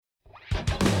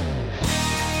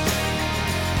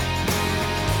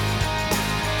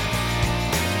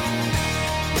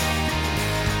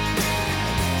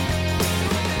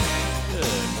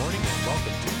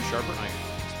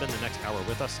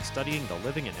with us studying the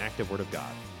living and active Word of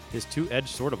God, His two-edged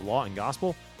sword of law and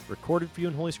gospel, recorded for you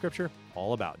in Holy Scripture,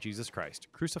 all about Jesus Christ,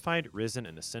 crucified, risen,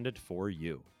 and ascended for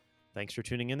you. Thanks for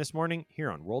tuning in this morning here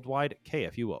on Worldwide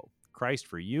KFUO. Christ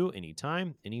for you,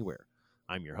 anytime, anywhere.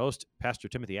 I'm your host, Pastor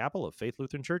Timothy Appel of Faith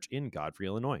Lutheran Church in Godfrey,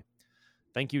 Illinois.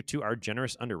 Thank you to our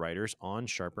generous underwriters on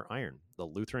Sharper Iron, the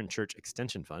Lutheran Church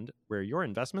Extension Fund, where your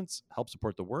investments help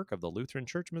support the work of the Lutheran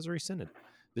Church Missouri Synod.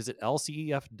 Visit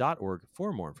lcef.org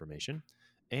for more information.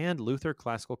 And Luther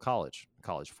Classical College,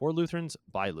 college for Lutherans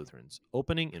by Lutherans,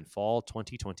 opening in fall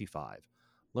 2025.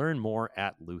 Learn more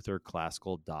at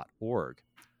lutherclassical.org.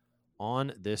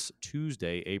 On this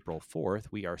Tuesday, April 4th,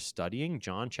 we are studying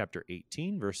John chapter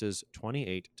 18, verses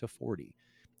 28 to 40.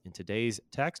 In today's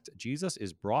text, Jesus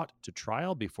is brought to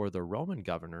trial before the Roman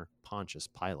governor, Pontius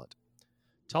Pilate.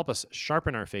 To help us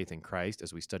sharpen our faith in Christ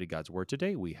as we study God's Word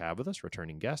today, we have with us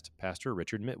returning guest, Pastor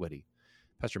Richard Mittwede.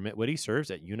 Pastor Mittwede serves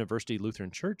at University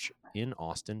Lutheran Church in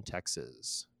Austin,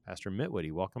 Texas. Pastor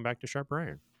Mittwede, welcome back to Sharper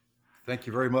Iron. Thank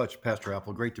you very much, Pastor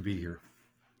Appel. Great to be here.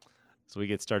 So we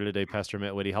get started today, Pastor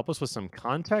Mittwede. Help us with some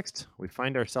context. We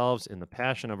find ourselves in the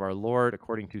Passion of our Lord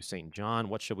according to St. John.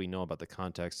 What should we know about the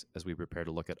context as we prepare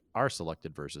to look at our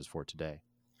selected verses for today?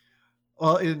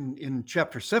 Well, in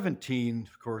chapter 17,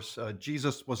 of course,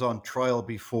 Jesus was on trial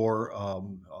before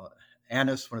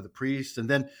Annas, one of the priests, and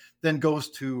then goes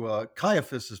to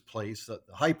Caiaphas's place, the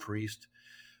high priest,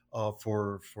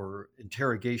 for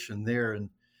interrogation there. And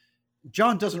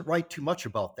John doesn't write too much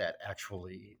about that,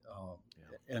 actually.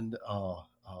 And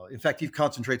in fact, he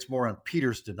concentrates more on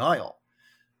Peter's denial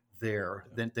there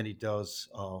than he does.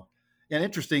 And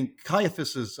interesting,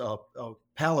 Caiaphas's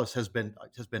palace has been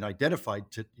identified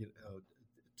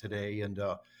today, and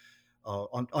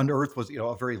on earth was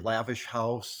a very lavish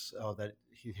house that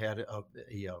he had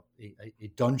a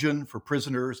dungeon for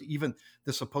prisoners, even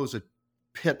the supposed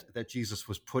pit that Jesus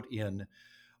was put in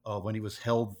when he was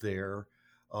held there.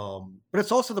 But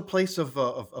it's also the place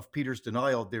of Peter's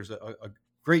denial. There's a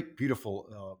great,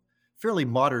 beautiful, fairly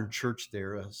modern church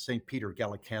there, St. Peter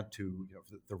Gallicantu,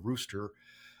 the rooster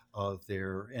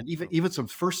there, and even some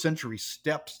first century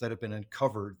steps that have been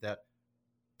uncovered that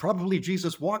probably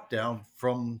Jesus walked down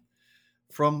from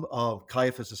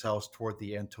Caiaphas's house toward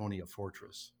the Antonia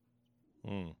fortress.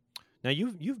 Now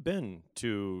you've been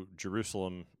to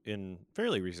Jerusalem in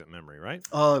fairly recent memory, right?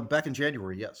 Back in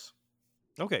January, yes.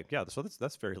 Okay, yeah, so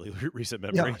that's fairly recent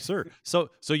memory, sir. So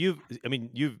you've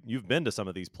been to some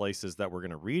of these places that we're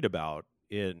going to read about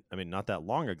not that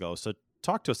long ago. So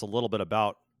talk to us a little bit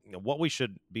about what we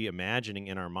should be imagining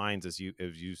in our minds as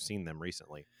you've seen them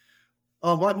recently.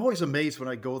 Well, I'm always amazed when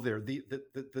I go there,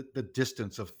 the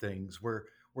distance of things where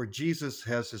Jesus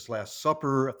has his Last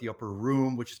Supper at the upper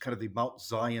room, which is kind of the Mount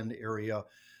Zion area.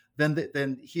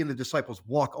 Then he and the disciples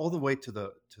walk all the way to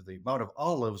the Mount of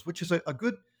Olives, which is a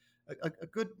good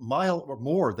mile or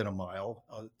more than a mile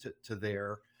to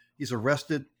there. He's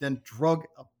arrested, then drug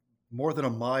more than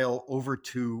a mile over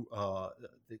to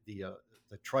the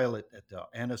trial at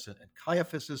Annas and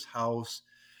Caiaphas's house,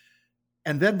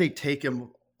 and then they take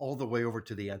him all the way over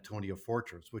to the Antonia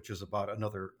fortress, which is about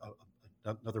another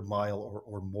mile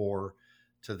or more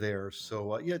to there.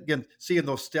 So again, seeing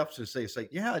those steps and say,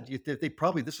 they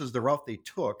probably, this is the route they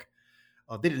took.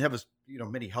 They didn't have as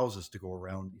many houses to go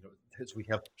around, as we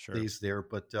have days there.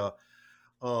 But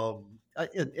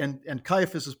and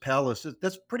Caiaphas's palace,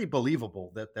 that's pretty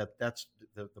believable. That's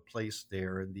the place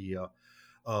there, and the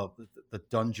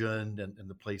dungeon and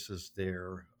the places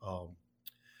there.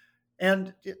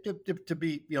 And to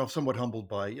be somewhat humbled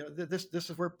by this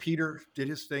is where Peter did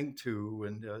his thing too,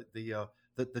 and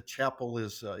the chapel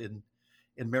is in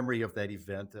memory of that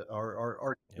event.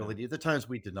 Our ability, the times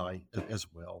we deny as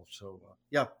well. So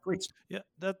great. Yeah,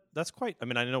 that's quite. I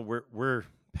know we're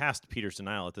past Peter's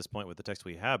denial at this point with the text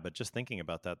we have, but just thinking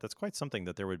about that's quite something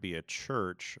that there would be a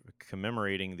church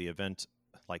commemorating the event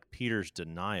like Peter's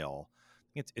denial.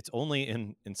 It's only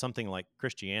in something like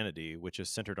Christianity, which is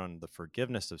centered on the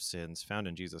forgiveness of sins found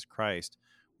in Jesus Christ,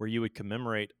 where you would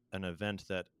commemorate an event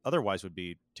that otherwise would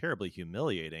be terribly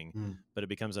humiliating, but it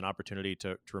becomes an opportunity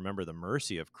to remember the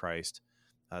mercy of Christ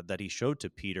that he showed to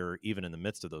Peter even in the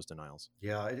midst of those denials.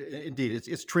 Yeah, indeed.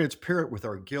 It's transparent with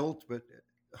our guilt, but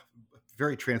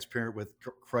very transparent with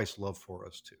Christ's love for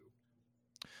us too.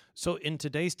 So in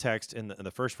today's text, in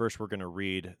the first verse we're going to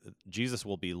read, Jesus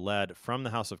will be led from the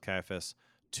house of Caiaphas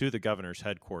to the governor's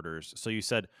headquarters. So you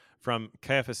said from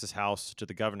Caiaphas's house to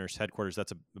the governor's headquarters,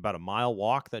 that's about a mile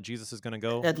walk that Jesus is going to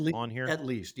go on here? At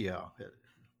least, yeah.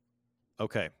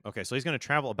 Okay. So he's going to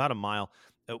travel about a mile.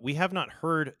 We have not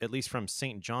heard, at least from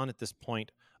St. John at this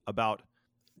point, about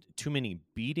too many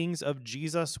beatings of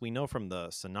Jesus. We know from the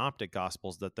synoptic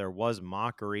gospels that there was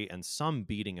mockery and some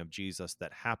beating of Jesus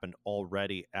that happened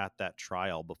already at that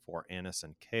trial before Annas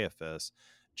and Caiaphas.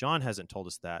 John hasn't told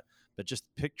us that, but just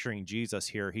picturing Jesus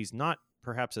here, he's not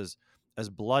perhaps as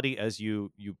bloody as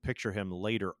you picture him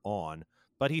later on,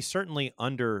 but he's certainly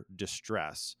under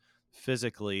distress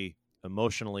physically,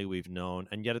 emotionally, we've known,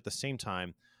 and yet at the same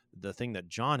time, the thing that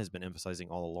John has been emphasizing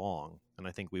all along, and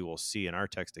I think we will see in our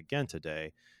text again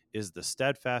today, is the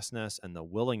steadfastness and the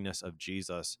willingness of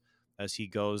Jesus as he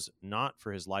goes not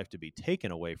for his life to be taken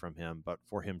away from him, but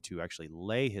for him to actually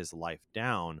lay his life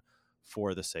down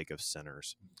for the sake of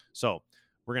sinners. So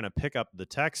we're going to pick up the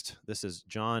text. This is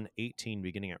John 18,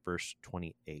 beginning at verse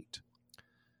 28.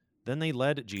 Then they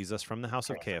led Jesus from the house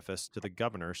of Caiaphas to the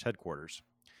governor's headquarters.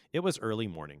 It was early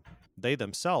morning. They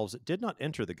themselves did not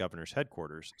enter the governor's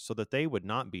headquarters so that they would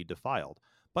not be defiled,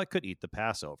 but could eat the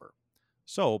Passover.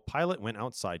 So Pilate went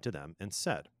outside to them and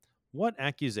said, "What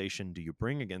accusation do you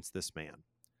bring against this man?"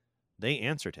 They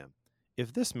answered him,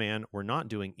 "If this man were not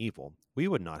doing evil, we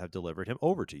would not have delivered him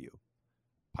over to you."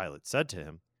 Pilate said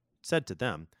to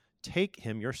them, "Take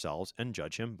him yourselves and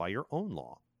judge him by your own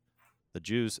law." The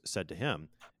Jews said to him,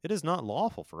 "It is not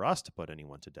lawful for us to put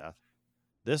anyone to death."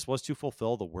 This was to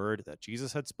fulfill the word that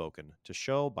Jesus had spoken, to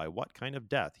show by what kind of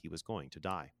death he was going to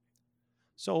die.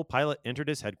 So Pilate entered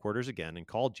his headquarters again and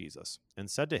called Jesus, and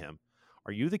said to him,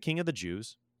 "Are you the king of the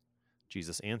Jews?"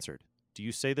 Jesus answered, "Do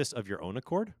you say this of your own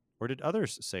accord, or did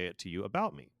others say it to you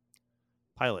about me?"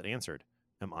 Pilate answered,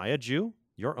 "Am I a Jew?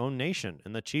 Your own nation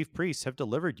and the chief priests have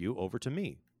delivered you over to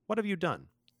me. What have you done?"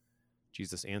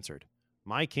 Jesus answered,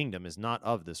 "My kingdom is not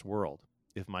of this world.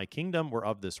 If my kingdom were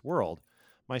of this world,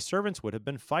 my servants would have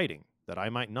been fighting, that I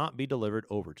might not be delivered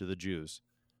over to the Jews.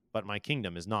 But my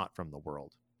kingdom is not from the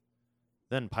world."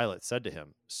 Then Pilate said to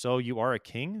him, "So you are a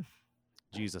king?"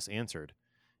 Jesus answered,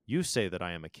 "You say that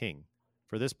I am a king.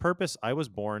 For this purpose I was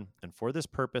born, and for this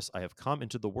purpose I have come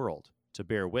into the world, to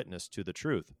bear witness to the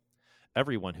truth.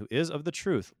 Everyone who is of the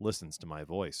truth listens to my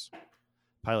voice."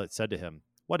 Pilate said to him,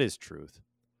 "What is truth?"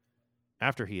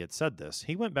 After he had said this,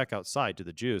 he went back outside to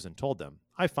the Jews and told them,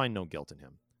 "I find no guilt in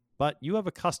him. But you have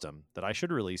a custom that I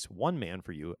should release one man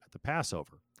for you at the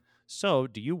Passover. So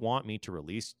do you want me to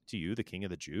release to you the king of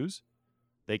the Jews?"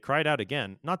 They cried out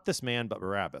again, "Not this man, but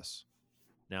Barabbas."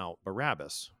 Now,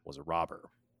 Barabbas was a robber.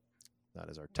 That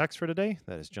is our text for today.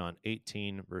 That is John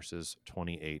 18, verses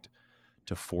 28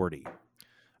 to 40.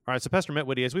 All right, so Pastor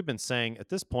Mittwede, as we've been saying, at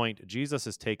this point, Jesus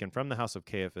is taken from the house of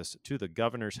Caiaphas to the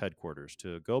governor's headquarters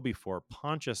to go before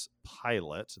Pontius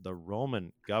Pilate, the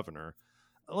Roman governor.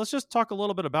 Let's just talk a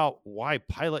little bit about why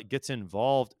Pilate gets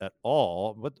involved at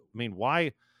all.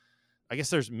 Why? I guess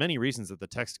there's many reasons that the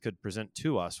text could present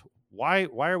to us. Why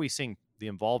are we seeing the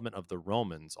involvement of the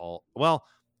Romans all? Well,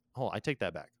 I take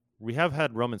that back. We have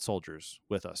had Roman soldiers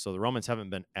with us, so the Romans haven't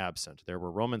been absent. There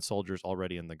were Roman soldiers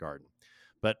already in the garden.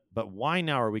 But why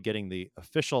now are we getting the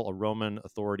official Roman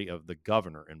authority of the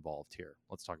governor involved here?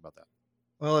 Let's talk about that.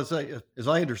 Well, as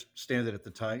I understand it at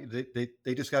the time,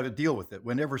 they just got to deal with it.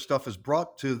 Whenever stuff is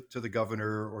brought to the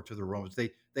governor or to the Romans,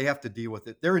 they have to deal with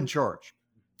it. They're in charge.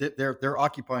 They're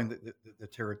occupying the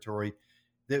territory.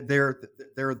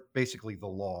 They're basically the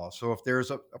law. So if there's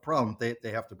a problem,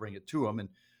 they have to bring it to them, and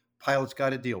Pilate's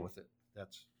got to deal with it.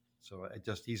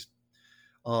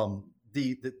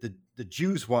 The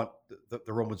Jews want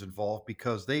the Romans involved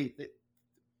because they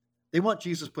want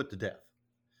Jesus put to death.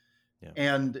 Yeah.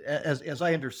 And as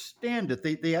I understand it,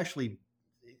 they actually,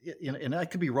 and I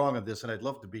could be wrong on this, and I'd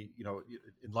love to be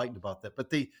enlightened about that, but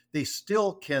they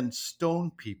still can stone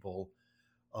people,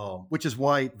 which is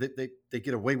why they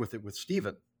get away with it with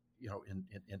Stephen,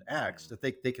 in Acts, that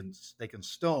they can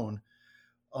stone,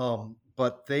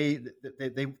 but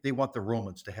they want the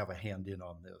Romans to have a hand in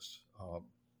on this.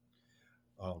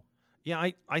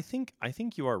 Yeah, I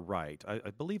think you are right.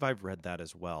 I believe I've read that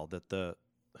as well, that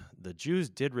the Jews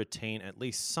did retain at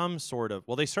least some sort of,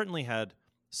 well, they certainly had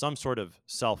some sort of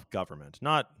self-government,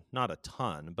 not a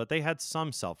ton, but they had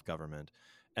some self-government.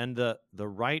 And the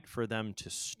right for them to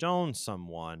stone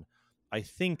someone, I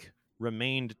think,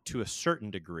 remained to a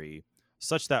certain degree,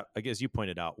 such that, as you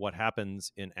pointed out, what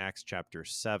happens in Acts chapter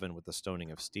 7 with the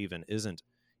stoning of Stephen isn't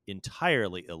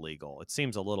entirely illegal. It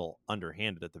seems a little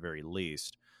underhanded at the very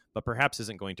least, but perhaps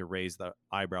isn't going to raise the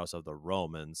eyebrows of the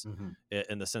Romans,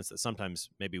 in the sense that sometimes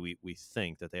maybe we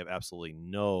think that they have absolutely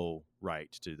no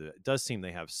right to do it. It does seem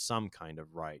they have some kind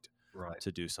of right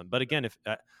to do something. But again, if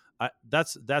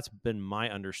that's been my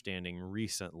understanding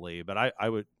recently, but I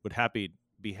would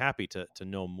be happy to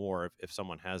know more if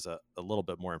someone has a little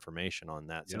bit more information on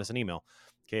that. Send us an email,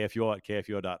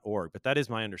 kfuo@kfuo.org. But that is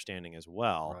my understanding as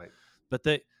well. Right. But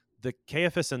the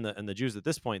Caiaphas and the Jews at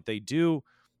this point, they do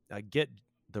get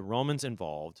the Romans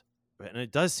involved, and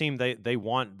it does seem they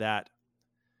want that.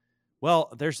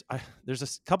 Well, there's a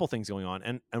couple things going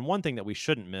on, and one thing that we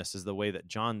shouldn't miss is the way that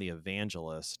John the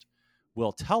Evangelist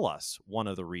will tell us one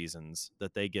of the reasons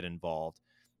that they get involved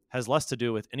has less to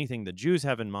do with anything the Jews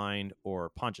have in mind or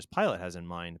Pontius Pilate has in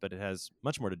mind, but it has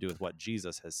much more to do with what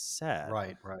Jesus has said.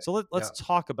 Right. So let's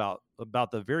talk about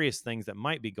the various things that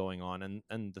might be going on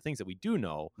and the things that we do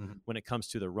know when it comes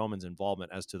to the Romans'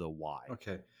 involvement as to the why.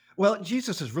 Okay. Well,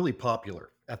 Jesus is really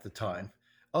popular at the time.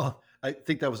 I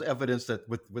think that was evidence that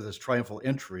with his triumphal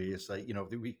entry, it's like,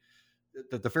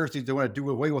 the Pharisees don't want to do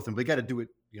away with him. They got to do it,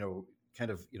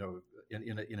 kind of,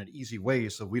 in an easy way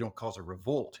so we don't cause a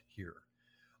revolt here.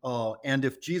 And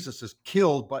if Jesus is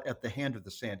killed at the hand of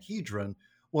the Sanhedrin,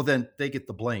 well, then they get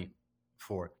the blame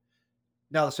for it.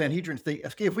 Now the Sanhedrin think,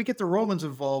 okay, if we get the Romans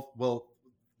involved, well,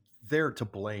 they're to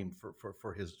blame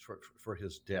for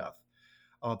his death.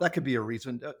 That could be a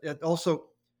reason. Also,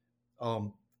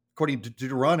 according to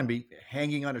Deuteronomy,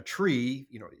 hanging on a tree,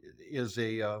 is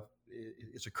a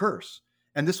curse,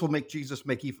 and this will make Jesus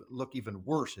look even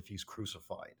worse if he's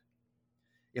crucified.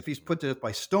 If he's put to death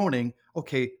by stoning,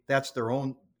 okay, that's their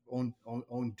own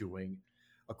doing,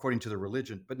 according to the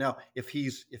religion. But now, if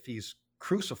he's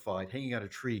crucified, hanging on a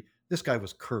tree, this guy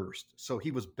was cursed, so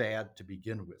he was bad to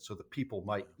begin with. So the people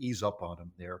might ease up on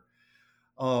him there.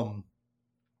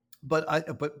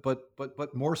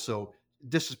 But more so,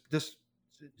 this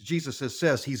Jesus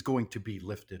says he's going to be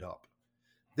lifted up.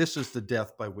 This is the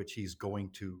death by which he's going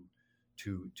to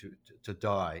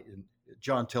die. And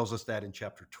John tells us that in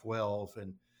chapter 12,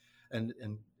 and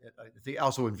I think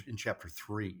also in chapter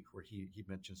 3, where he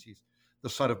mentions the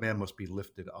Son of Man must be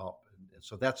lifted up, and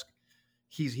so that's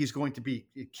he's going to be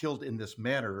killed in this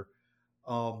manner,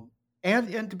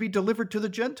 and to be delivered to the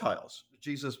Gentiles.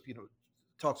 Jesus,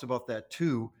 talks about that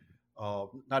too,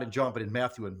 not in John but in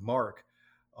Matthew and Mark,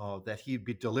 that he'd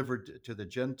be delivered to the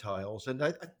Gentiles, and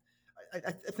I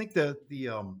think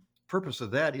the purpose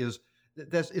of that is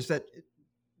that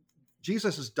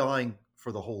Jesus is dying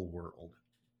for the whole world.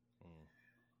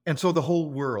 And so the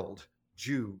whole world,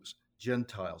 Jews,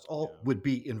 Gentiles, all would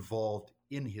be involved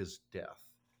in his death.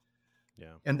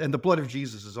 Yeah. And the blood of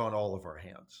Jesus is on all of our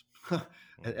hands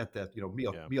at that,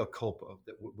 mea culpa,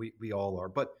 that we all are.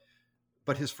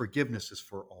 But his forgiveness is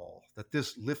for all. That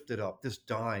this lifted up, this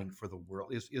dying for the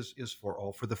world is for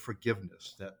all, for the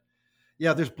forgiveness that,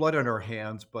 there's blood on our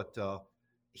hands, but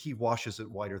he washes it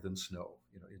whiter than snow,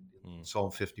 in Psalm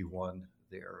 51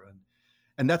 there.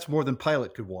 And that's more than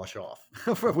Pilate could wash off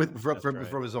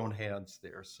from his own hands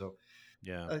there. So,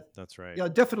 that's right. Yeah,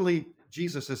 definitely.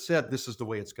 Jesus has said this is the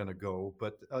way it's going to go.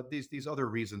 But these other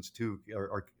reasons too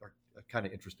are kind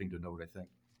of interesting to note, I think.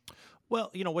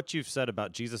 Well, what you've said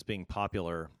about Jesus being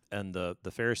popular and the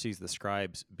Pharisees, the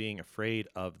scribes being afraid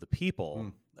of the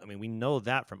people. I mean, we know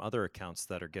that from other accounts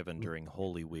that are given during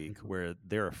Holy Week, where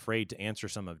they're afraid to answer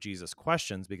some of Jesus'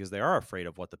 questions because they are afraid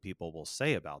of what the people will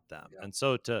say about them. Yeah. And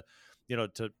so to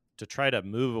try to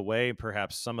move away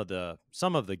perhaps some of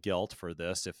the guilt for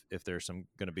this, if there's going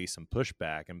to be some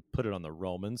pushback, and put it on the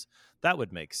Romans, that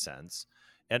would make sense.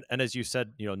 And as you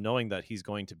said, knowing that he's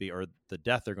going to be, or the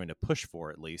death they're going to push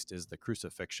for at least, is the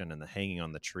crucifixion and the hanging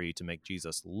on the tree to make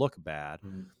Jesus look bad.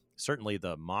 Certainly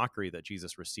the mockery that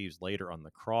Jesus receives later on the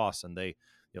cross, and they,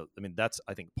 that's,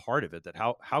 I think, part of it, that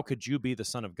how could you be the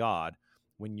Son of God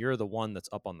when you're the one that's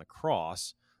up on the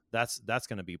cross? That's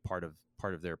going to be part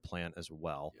of their plan as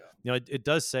well. Yeah. It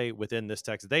does say within this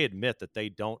text, they admit that they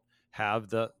don't have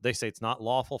they say it's not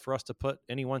lawful for us to put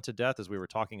anyone to death, as we were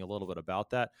talking a little bit about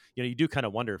that. You do kind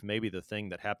of wonder if maybe the thing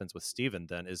that happens with Stephen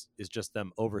then is just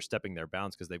them overstepping their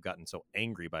bounds because they've gotten so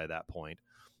angry by that point.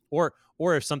 Or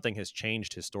if something has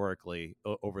changed historically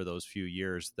over those few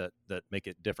years that make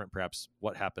it different, perhaps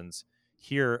what happens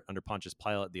here under Pontius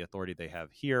Pilate, the authority they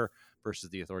have here versus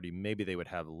the authority maybe they would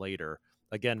have later.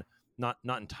 Again, not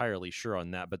entirely sure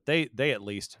on that, but they at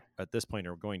least at this point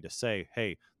are going to say,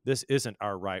 hey, this isn't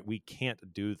our right. We can't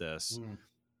do this.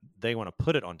 They want to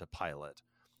put it onto Pilate.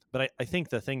 But I think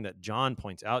the thing that John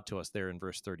points out to us there in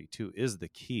verse 32 is the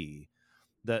key,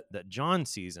 that John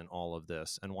sees in all of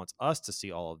this and wants us to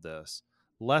see all of this,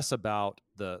 less about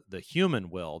the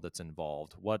human will that's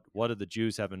involved. What do the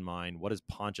Jews have in mind? What is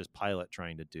Pontius Pilate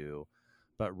trying to do?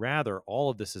 But rather,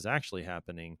 all of this is actually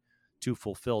happening to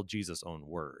fulfill Jesus' own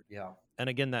word. Yeah. And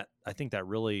again, I think that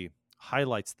really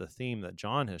highlights the theme that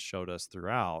John has showed us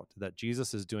throughout, that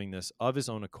Jesus is doing this of his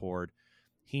own accord.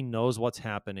 He knows what's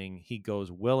happening. He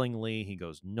goes willingly, he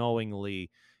goes knowingly,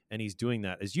 and he's doing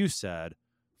that, as you said,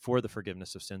 for the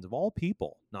forgiveness of sins of all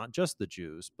people, not just the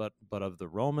Jews, but of the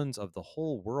Romans, of the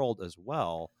whole world as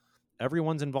well.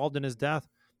 Everyone's involved in his death,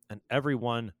 and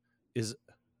everyone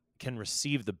can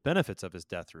receive the benefits of his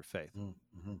death through faith.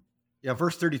 Mm-hmm. Yeah,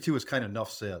 verse 32 is kind of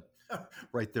enough said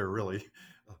right there, really.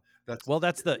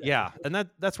 And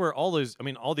that's where all those,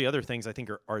 all the other things I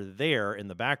think are there in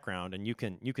the background, and you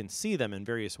can see them in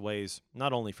various ways,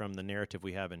 not only from the narrative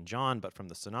we have in John, but from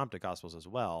the Synoptic Gospels as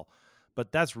well.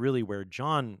 But that's really where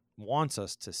John wants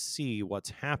us to see what's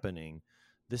happening.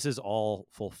 This is all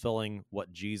fulfilling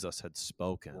what Jesus had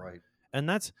spoken. Right. And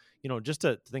that's, just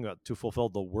to think about, to fulfill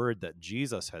the word that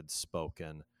Jesus had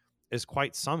spoken is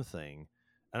quite something.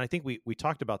 And I think we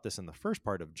talked about this in the first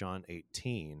part of John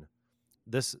 18.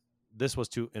 This was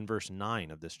in verse 9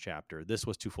 of this chapter, this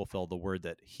was to fulfill the word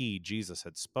that Jesus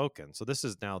had spoken. So this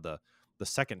is now the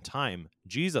second time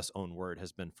Jesus' own word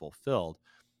has been fulfilled.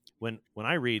 When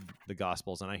I read the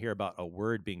Gospels and I hear about a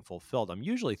word being fulfilled, I'm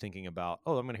usually thinking about,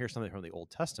 I'm going to hear something from the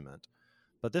Old Testament.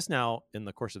 But this now, in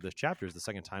the course of this chapter, is the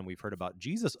second time we've heard about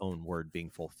Jesus' own word being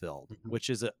fulfilled, which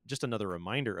is just another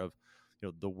reminder of,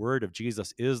 the word of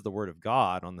Jesus is the word of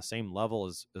God on the same level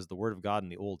as the word of God in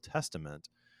the Old Testament.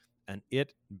 And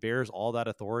it bears all that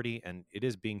authority, and it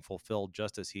is being fulfilled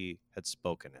just as he had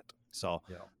spoken it. So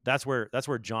that's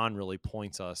where John really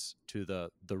points us to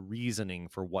the reasoning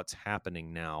for what's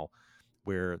happening now,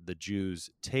 where the Jews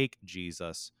take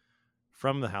Jesus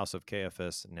from the house of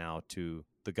Caiaphas now to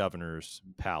the governor's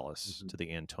palace, to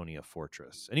the Antonia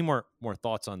fortress. Any more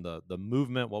thoughts on the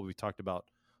movement, what we've talked about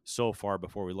so far,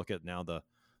 before we look at now the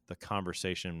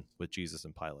conversation with Jesus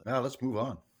and Pilate? Now let's move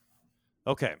on.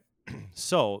 Okay.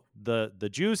 So the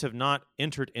Jews have not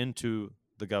entered into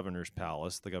the governor's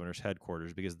palace, the governor's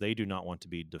headquarters, because they do not want to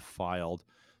be defiled,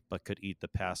 but could eat the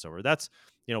Passover. That's,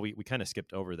 we kind of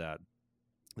skipped over that.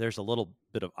 There's a little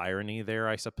bit of irony there,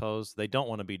 I suppose. They don't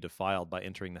want to be defiled by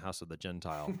entering the house of the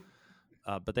Gentile,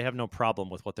 but they have no problem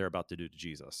with what they're about to do to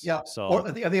Jesus. Yeah. So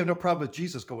or they have no problem with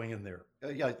Jesus going in there.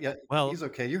 Yeah. Well, he's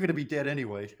okay. You're going to be dead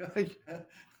anyway.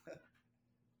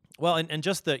 Well, and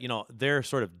just the their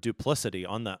sort of duplicity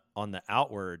on the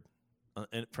outward,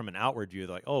 and from an outward view,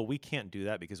 they're like, oh, we can't do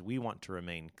that because we want to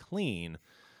remain clean.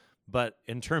 But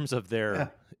in terms of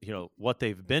their what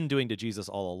they've been doing to Jesus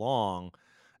all along,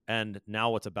 and now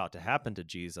what's about to happen to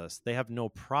Jesus, they have no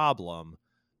problem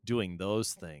doing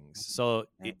those things. So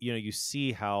you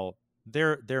see how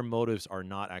their motives are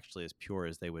not actually as pure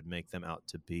as they would make them out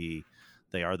to be.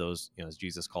 They are those, as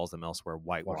Jesus calls them elsewhere,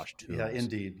 whitewashed tombs. Yeah,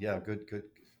 indeed. Yeah, good.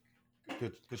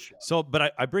 So,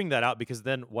 but I bring that out because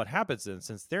then what happens then,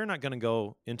 since they're not going to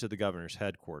go into the governor's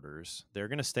headquarters, they're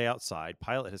going to stay outside.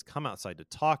 Pilate has come outside to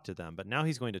talk to them, but now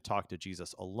he's going to talk to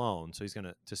Jesus alone. So he's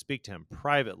going to speak to him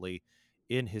privately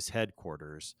in his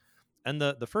headquarters. And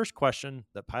the first question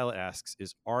that Pilate asks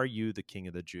is, "Are you the king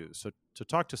of the Jews?" So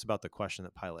talk to us about the question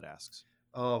that Pilate asks.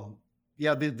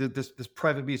 This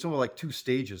private meeting, it's only like two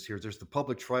stages here. There's the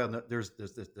public trial, and there's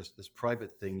this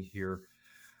private thing here.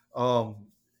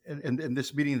 And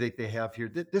this meeting that they have here,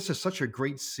 this is such a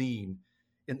great scene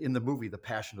in the movie The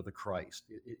Passion of the Christ.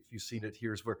 If you've seen it,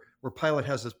 here is where Pilate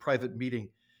has this private meeting,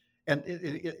 and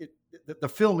the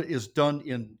film is done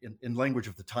in language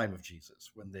of the time of Jesus,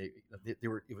 when they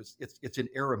were. It's in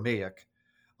Aramaic,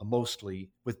 mostly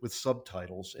with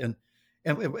subtitles, and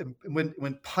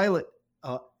when Pilate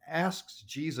asks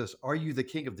Jesus, "Are you the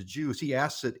king of the Jews?" he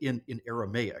asks it in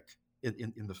Aramaic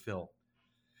in the film.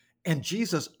 And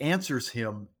Jesus answers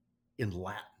him in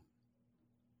Latin.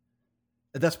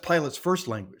 And that's Pilate's first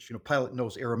language. Pilate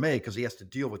knows Aramaic because he has to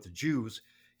deal with the Jews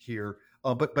here.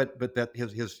 But that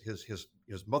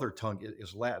his mother tongue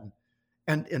is Latin.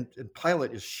 And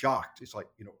Pilate is shocked. He's like,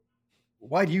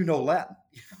 why do you know Latin?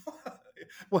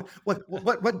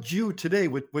 What Jew today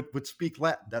would speak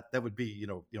Latin? That would be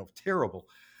terrible.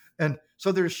 And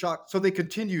so they're shocked. So they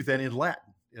continue then in Latin.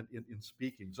 In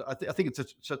speaking. So I think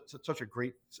it's such a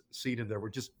great scene in there where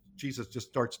Jesus just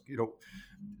starts,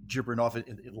 gibbering off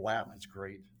in Latin. It's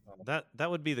great.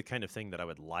 That would be the kind of thing that I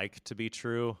would like to be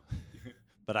true,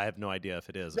 but I have no idea if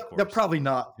it is. Of course, no, probably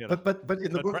not. But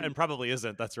in the movie, and probably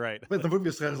isn't. That's right. But the movie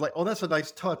is kind of like, oh, that's a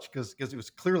nice touch because it was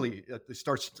clearly it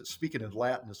starts speaking in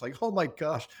Latin. It's like, oh my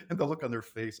gosh, and the look on their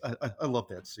face. I love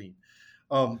that scene.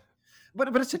 But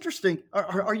it's interesting.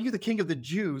 Are you the king of the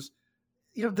Jews?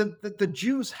 The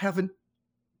Jews haven't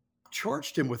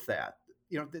charged him with that.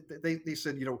 They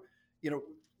said,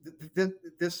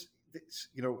 this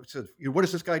said, what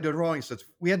has this guy done wrong? He says,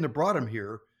 we hadn't have brought him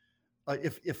here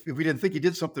if we didn't think he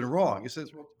did something wrong. He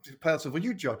says, well, Pilate says, well,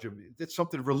 you judge him. It's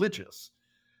something religious.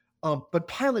 But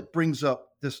Pilate brings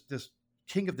up this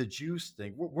king of the Jews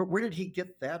thing. Where did he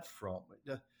get that from?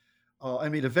 I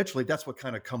mean, eventually that's what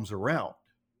kind of comes around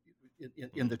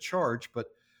in the charge, but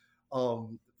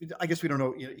um, I guess we don't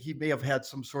know. He may have had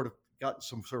gotten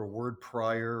some sort of word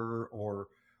prior or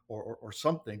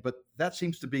something, but that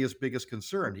seems to be his biggest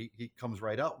concern. He comes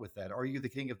right out with that. Are you the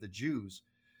king of the Jews?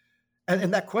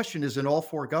 And that question is in all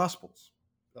four gospels,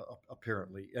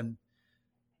 apparently.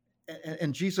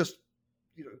 And Jesus,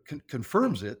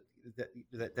 confirms it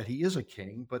that he is a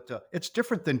king, but it's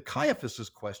different than Caiaphas's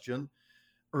question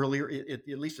earlier, at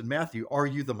least in Matthew. Are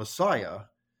you the Messiah?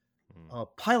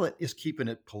 Pilate is keeping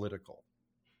it political.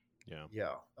 Yeah.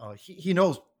 Yeah, he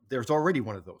knows there's already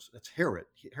one of those. That's Herod.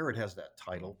 Herod has that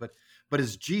title, but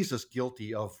is Jesus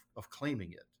guilty of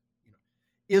claiming it?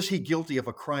 Is he guilty of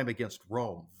a crime against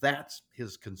Rome? That's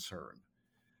his concern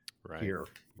here.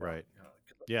 Right.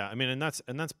 Yeah, I mean, and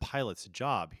that's Pilate's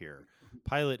job here.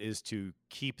 Pilate is to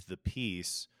keep the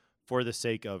peace for the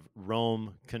sake of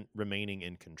Rome remaining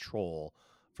in control,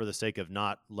 for the sake of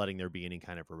not letting there be any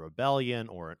kind of a rebellion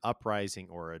or an uprising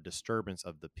or a disturbance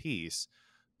of the peace.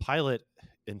 Pilate,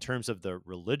 in terms of the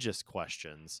religious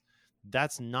questions,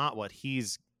 that's not what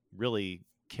he's really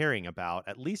caring about,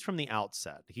 at least from the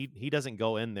outset. He doesn't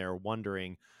go in there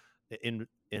wondering in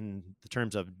the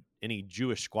terms of any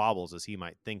Jewish squabbles as he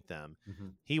might think them. Mm-hmm.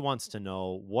 He wants to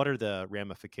know, what are the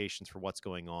ramifications for what's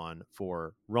going on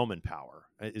for Roman power?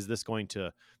 Is this going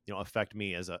to, affect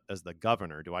me as the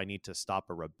governor? Do I need to stop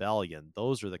a rebellion?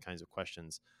 Those are the kinds of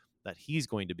questions that he's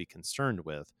going to be concerned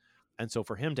with. And so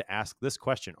for him to ask this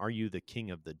question, are you the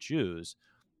king of the Jews,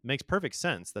 makes perfect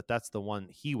sense that that's the one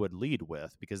he would lead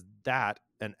with, because that,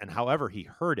 and however he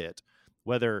heard it,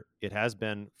 whether it has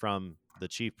been from the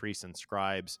chief priests and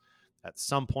scribes at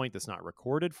some point that's not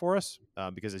recorded for us,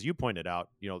 because as you pointed out,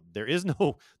 there's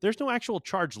no actual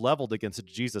charge leveled against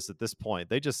Jesus at this point.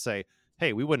 They just say,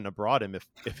 hey, we wouldn't have brought him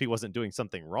if he wasn't doing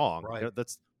something wrong. Right.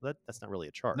 That's not really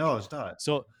a charge. No, it's not.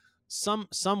 So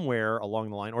somewhere along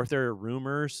the line, or if there are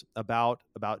rumors about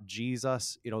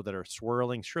Jesus, that are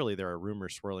swirling, surely there are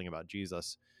rumors swirling about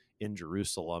Jesus in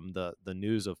Jerusalem. The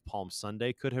news of Palm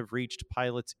Sunday could have reached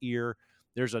Pilate's ear.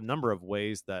 There's a number of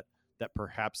ways that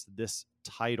perhaps this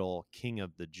title, King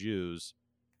of the Jews,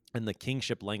 and the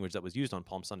kingship language that was used on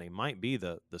Palm Sunday might be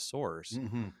the source.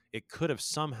 Mm-hmm. It could have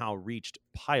somehow reached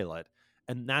Pilate,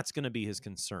 and that's going to be his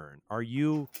concern. Are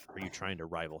you trying to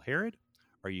rival Herod?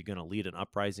 Are you going to lead an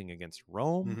uprising against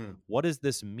Rome? Mm-hmm. What does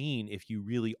this mean if you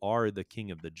really are the king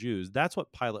of the Jews? That's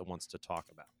what Pilate wants to talk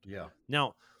about. Yeah.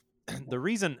 Now, the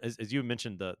reason, as you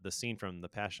mentioned, the scene from the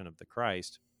Passion of the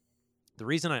Christ, the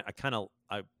reason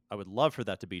I would love for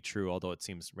that to be true, although it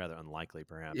seems rather unlikely,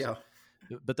 perhaps. Yeah.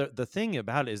 But the thing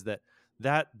about it is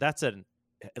that's at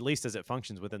least as it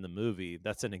functions within the movie,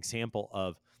 that's an example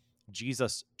of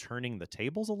Jesus turning the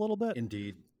tables a little bit.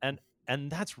 Indeed.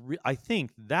 And that's I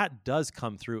think that does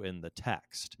come through in the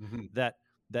text, Mm-hmm.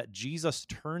 that Jesus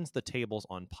turns the tables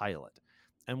on Pilate.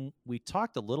 And we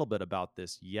talked a little bit about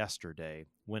this yesterday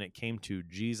when it came to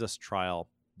Jesus' trial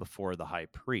before the high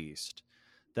priest,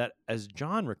 that as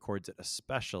John records it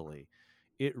especially,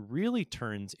 it really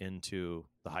turns into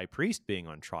the high priest being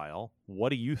on trial. What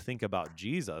do you think about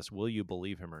Jesus? Will you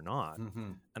believe him or not?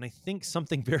 Mm-hmm. And I think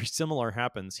something very similar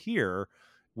happens here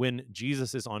when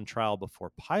Jesus is on trial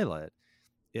before Pilate.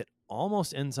 It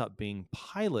almost ends up being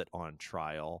Pilate on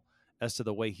trial as to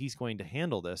the way he's going to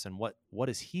handle this, and what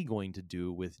is he going to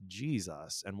do with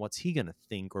Jesus, and what's he going to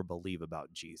think or believe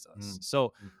about Jesus. Mm-hmm.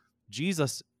 So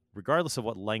Jesus, regardless of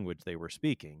what language they were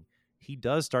speaking, he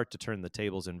does start to turn the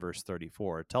tables in verse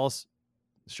 34.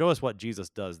 Show us what Jesus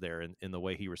does there in the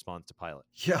way he responds to Pilate.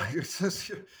 Yeah, it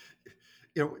says,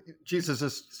 Jesus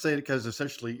is saying, because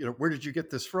essentially, where did you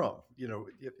get this from?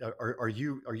 Are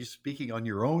you speaking on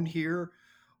your own here,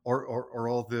 or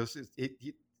all this?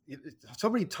 So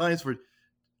many times where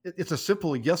it's a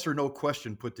simple yes or no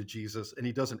question put to Jesus, and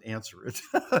he doesn't answer it.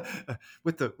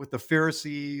 with the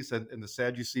Pharisees and the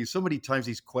Sadducees, so many times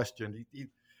he's questioned.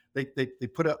 They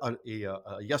put a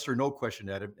yes or no question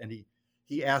at him, and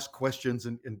he asks questions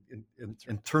and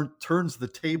turns the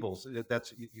tables.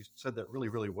 That's, you said that really,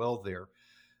 really well there.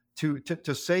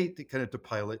 To say to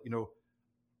Pilate,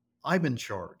 I'm in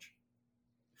charge.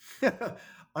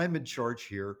 I'm in charge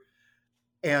here,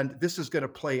 and this is going to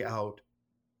play out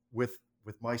with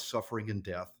my suffering and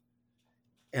death,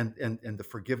 and the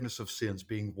forgiveness of sins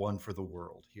being won for the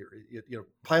world here.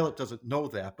 Pilate doesn't know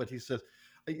that, but he says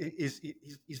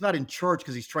he's not in charge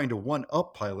because he's trying to one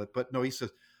up Pilate. But no, he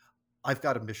says, I've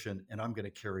got a mission and I'm going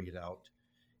to carry it out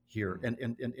here. And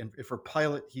for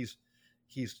Pilate, he's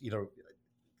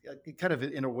kind of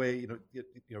in a way,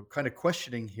 kind of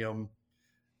questioning him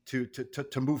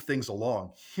to move things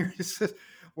along. Here it says,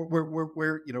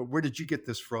 where did you get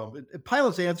this from? And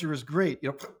Pilate's answer is great.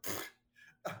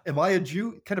 Am I a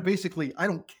Jew? Kind of basically, I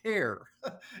don't care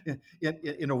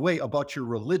in a way about your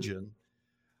religion,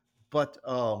 but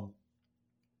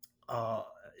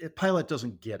Pilate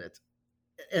doesn't get it,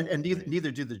 and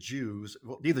neither do the Jews.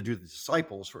 Well, neither do the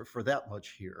disciples for that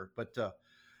much here. But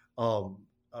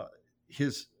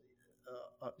his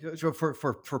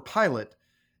for Pilate,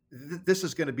 this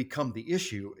is going to become the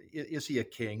issue. Is he a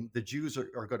king? The Jews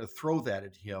are going to throw that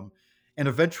at him, and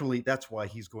eventually, that's why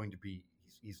he's going to be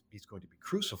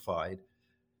crucified.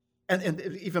 And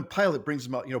even Pilate brings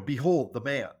him out. Behold the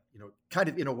man. Kind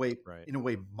of in a way,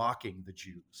 mocking the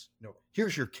Jews.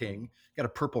 Here's your king. Got a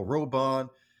purple robe on.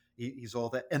 He's all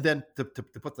that, and then to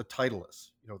put the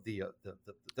titleist,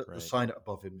 the sign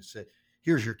above him, and say,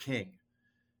 "Here's your king."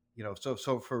 So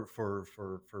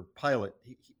for Pilate,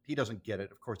 he doesn't get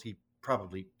it. Of course, he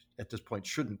probably at this point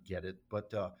shouldn't get it,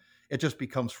 but it just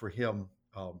becomes for him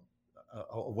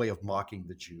a way of mocking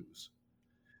the Jews.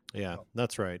 Yeah,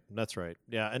 that's right. That's right.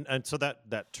 Yeah, and so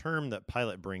that term that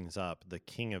Pilate brings up, the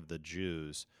King of the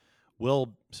Jews,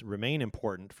 will remain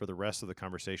important for the rest of the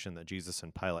conversation that Jesus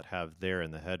and Pilate have there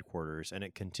in the headquarters, and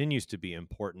it continues to be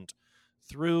important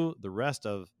through the rest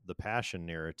of the Passion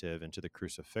narrative into the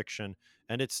crucifixion,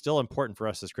 and it's still important for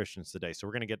us as Christians today. So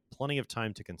we're going to get plenty of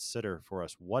time to consider for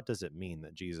us, what does it mean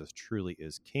that Jesus truly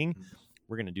is King?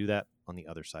 We're going to do that on the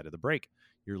other side of the break.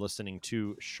 You're listening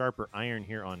to Sharper Iron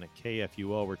here on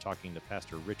KFUO. We're talking to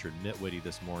Pastor Richard Mittwede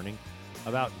this morning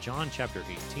about John chapter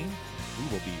 18. We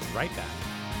will be right back.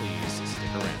 Please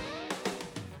stick around.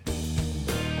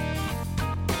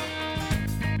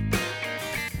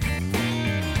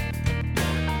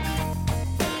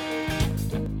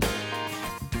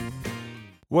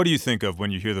 What do you think of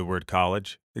when you hear the word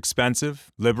college?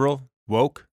 Expensive? Liberal?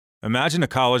 Woke? Imagine a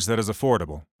college that is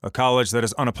affordable, a college that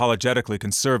is unapologetically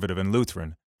conservative and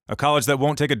Lutheran, a college that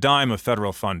won't take a dime of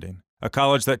federal funding, a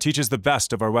college that teaches the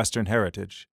best of our Western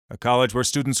heritage, a college where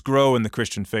students grow in the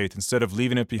Christian faith instead of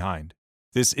leaving it behind.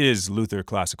 This is Luther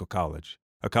Classical College,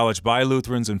 a college by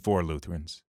Lutherans and for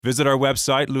Lutherans. Visit our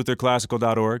website,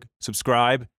 lutherclassical.org,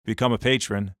 subscribe, become a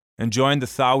patron, and join the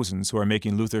thousands who are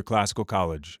making Luther Classical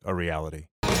College a reality.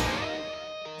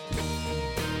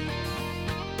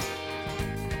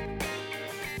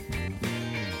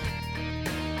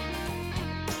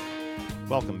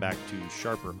 Welcome back to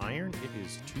Sharper Iron. It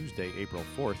is Tuesday, April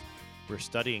 4th. We're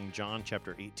studying John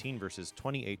chapter 18, verses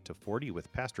 28 to 40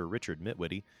 with Pastor Richard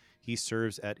Mittwede. He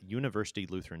serves at University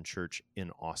Lutheran Church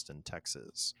in Austin,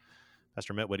 Texas.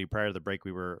 Pastor Mittwede, prior to the break,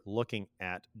 we were looking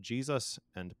at Jesus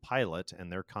and Pilate and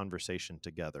their conversation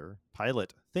together.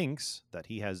 Pilate thinks that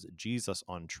he has Jesus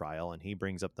on trial, and he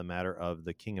brings up the matter of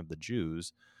the King of the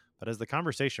Jews. But as the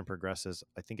conversation progresses,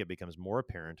 I think it becomes more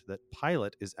apparent that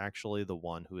Pilate is actually the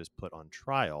one who is put on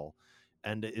trial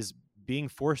and is being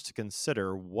forced to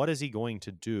consider, what is he going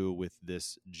to do with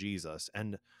this Jesus?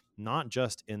 And not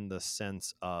just in the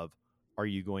sense of, are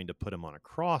you going to put him on a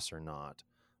cross or not,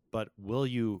 but will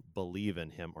you believe in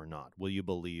him or not? Will you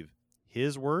believe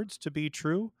his words to be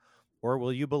true, or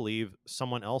will you believe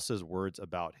someone else's words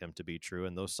about him to be true?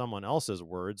 And those someone else's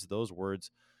words, those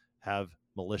words have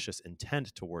malicious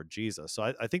intent toward Jesus.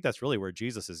 So I think that's really where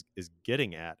Jesus is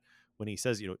getting at when he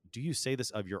says, do you say this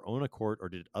of your own accord, or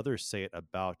did others say it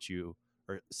about you,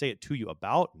 or say it to you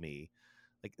about me?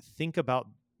 Like, think about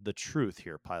the truth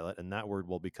here, Pilate, and that word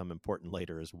will become important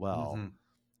later as well. Mm-hmm.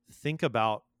 Think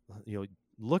about,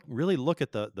 look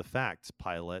at the facts,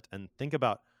 Pilate, and think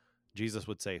about, Jesus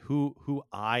would say, who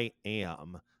I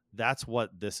am. That's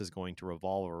what this is going to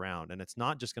revolve around. And it's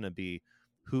not just going to be,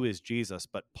 who is Jesus,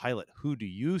 but Pilate, who do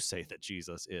you say that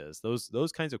Jesus is?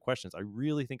 Those kinds of questions I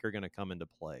really think are going to come into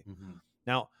play. Mm-hmm.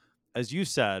 Now, as you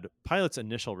said, Pilate's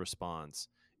initial response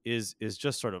is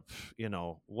just sort of,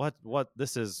 what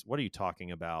are you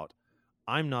talking about?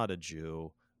 I'm not a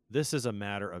Jew. This is a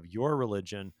matter of your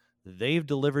religion. They've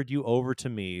delivered you over to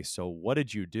me. So what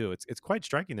did you do? It's quite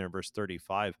striking there in verse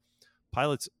 35.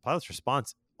 Pilate's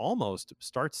response almost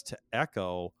starts to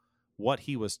echo what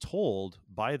he was told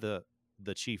by the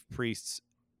chief priests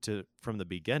from the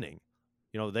beginning.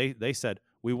 They said,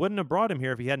 we wouldn't have brought him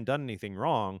here if he hadn't done anything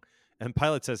wrong. And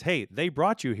Pilate says, hey, they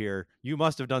brought you here. You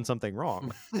must have done something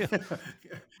wrong.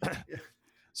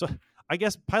 So I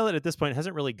guess Pilate at this point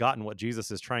hasn't really gotten what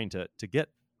Jesus is trying to get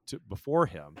to before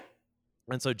him.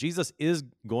 And so Jesus is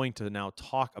going to now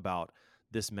talk about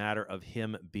this matter of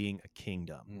him being a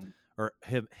kingdom, or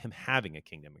him having a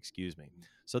kingdom, excuse me.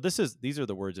 So these are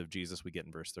the words of Jesus we get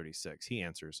in verse 36. He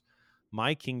answers,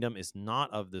 my kingdom is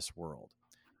not of this world.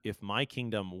 If my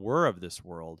kingdom were of this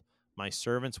world, my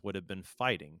servants would have been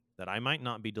fighting, that I might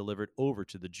not be delivered over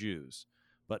to the Jews.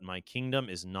 But my kingdom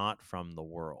is not from the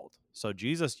world. So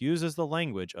Jesus uses the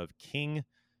language of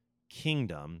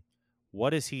kingdom.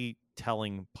 What is he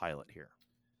telling Pilate here?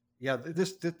 Yeah,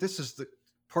 this is the,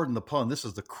 pardon the pun, this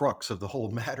is the crux of the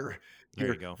whole matter There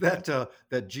here. you go.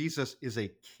 That Jesus is a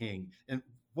king, and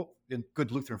what, in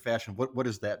good Lutheran fashion, what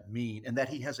does that mean? And that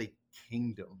he has a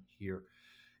kingdom here.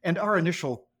 And our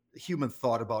initial human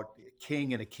thought about a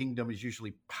king and a kingdom is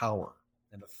usually power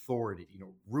and authority,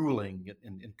 ruling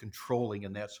and controlling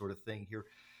and that sort of thing here.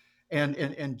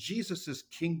 And Jesus's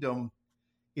kingdom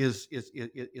is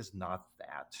not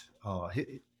that.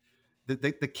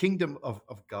 The kingdom of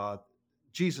God,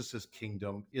 Jesus's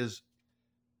kingdom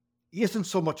isn't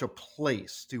so much a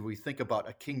place. Do we think about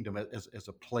a kingdom as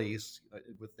a place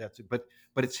with that?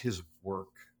 But it's his work.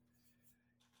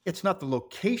 It's not the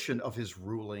location of his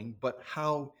ruling, but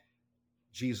how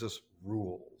Jesus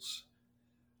rules.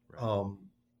 Right.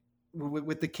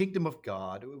 With the kingdom of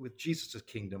God, with Jesus's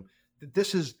kingdom,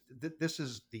 this is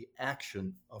the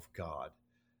action of God.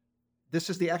 This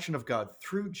is the action of God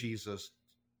through Jesus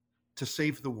to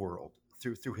save the world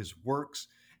through his works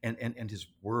and his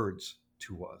words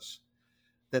to us.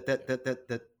 That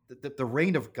the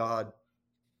reign of God,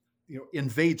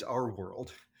 invades our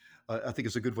world. I think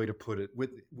is a good way to put it,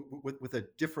 with a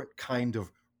different kind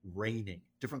of reigning,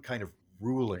 different kind of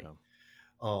ruling.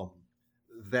 Yeah.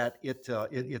 That it's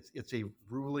a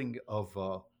ruling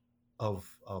of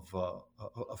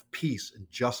peace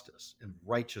and justice and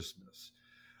righteousness.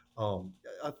 Psalm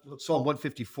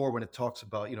 154, when it talks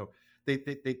about,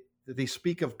 they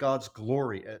speak of God's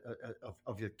glory,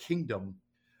 of your kingdom,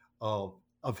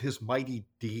 of his mighty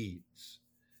deeds.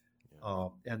 Yeah.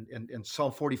 And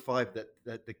Psalm 45,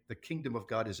 that the kingdom of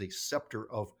God is a scepter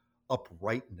of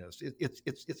uprightness.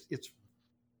 It's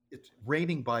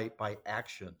reigning by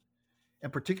action,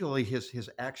 and particularly his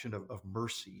action of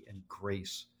mercy and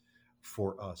grace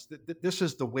for us. This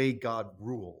is the way God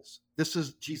rules. This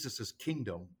is Jesus's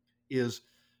kingdom, is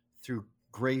through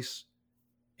grace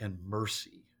and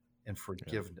mercy and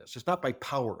forgiveness. It's not by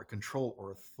power or control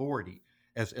or authority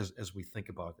as we think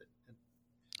about it.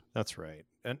 That's right.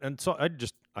 And so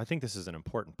I think this is an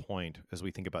important point as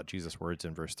we think about Jesus' words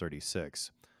in verse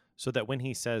 36. So that when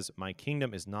he says, my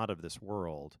kingdom is not of this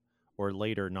world, or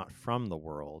later, not from the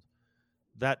world,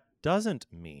 that doesn't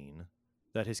mean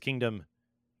that his kingdom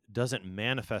doesn't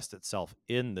manifest itself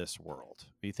in this world.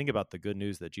 If you think about the good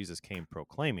news that Jesus came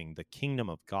proclaiming, the kingdom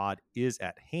of God is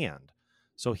at hand.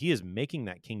 So he is making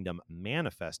that kingdom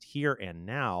manifest here and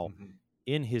now. Mm-hmm.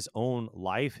 In his own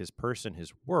life, his person,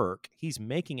 his work. He's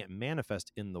making it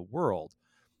manifest in the world.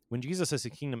 When Jesus says the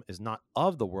kingdom is not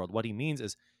of the world, what he means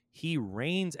is he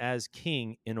reigns as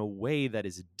king in a way that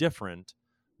is different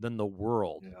than the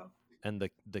world and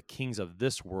the kings of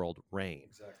this world reign.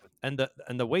 Exactly.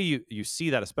 And the way you see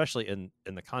that, especially in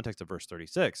the context of verse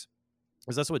 36,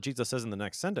 is that's what Jesus says in the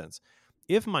next sentence.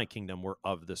 If my kingdom were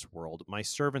of this world, my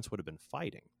servants would have been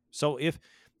fighting. So if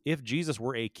Jesus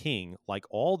were a king like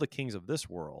all the kings of this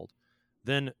world,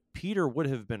 then Peter would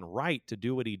have been right to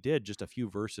do what he did just a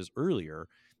few verses earlier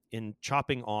in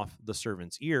chopping off the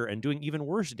servant's ear and doing even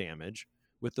worse damage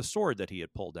with the sword that he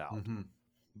had pulled out. Mm-hmm.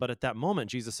 But at that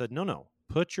moment, Jesus said, no,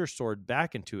 put your sword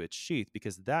back into its sheath,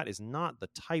 because that is not the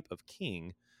type of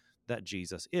king that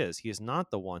Jesus is. He is not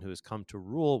the one who has come to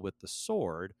rule with the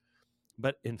sword,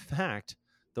 but in fact,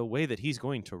 the way that he's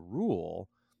going to rule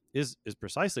is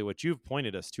precisely what you've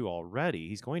pointed us to already.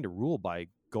 He's going to rule by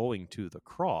going to the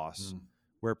cross,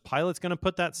 where Pilate's going to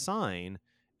put that sign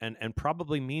and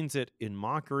probably means it in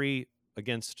mockery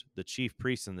against the chief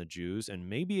priests and the Jews, and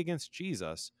maybe against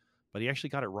Jesus, but he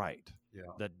actually got it right.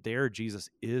 Yeah. That there Jesus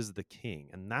is the king,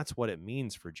 and that's what it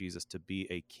means for Jesus to be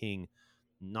a king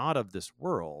not of this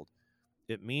world.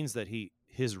 It means that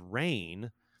his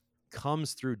reign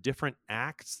comes through different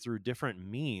acts, through different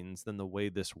means than the way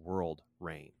this world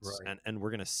reigns. Right. And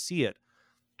we're going to see it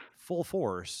full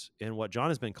force in what John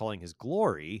has been calling his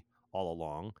glory all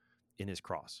along in his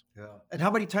cross. Yeah. And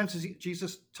how many times has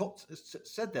Jesus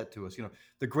said that to us?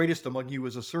 The greatest among you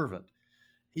is a servant.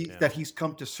 That he's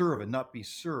come to serve and not be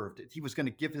served. He was going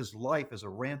to give his life as a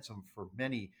ransom for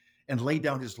many and lay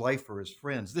down his life for his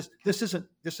friends. This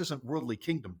isn't worldly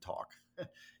kingdom talk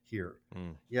here.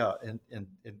 Yeah, and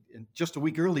just a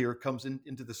week earlier comes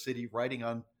into the city riding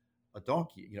on a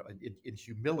donkey, in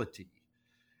humility.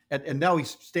 And now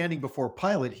he's standing before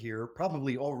Pilate here,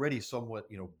 probably already somewhat,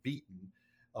 beaten.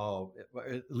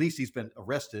 At least he's been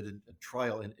arrested and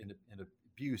trial and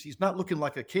abused. He's not looking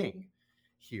like a king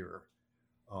here.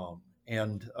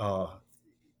 If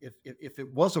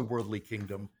it was a worldly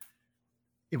kingdom,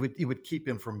 it would keep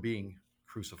him from being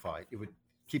crucified. It would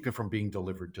keep him from being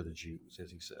delivered to the Jews,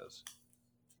 as he says.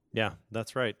 Yeah,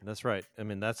 that's right. That's right. I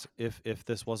mean, that's if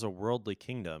this was a worldly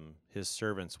kingdom, his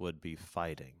servants would be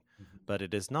fighting. But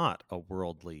it is not a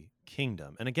worldly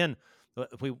kingdom. And again,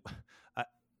 we I,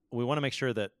 we want to make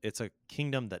sure that it's a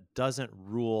kingdom that doesn't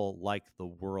rule like the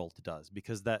world does,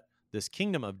 because that this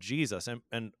kingdom of Jesus,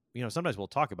 and sometimes we'll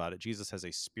talk about it. Jesus has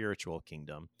a spiritual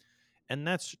kingdom, and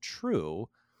that's true.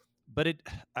 But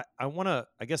I want to,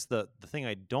 I guess the thing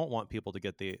I don't want people to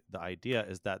get the idea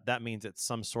is that means it's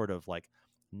some sort of like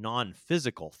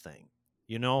non-physical thing,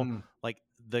 like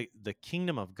the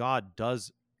kingdom of God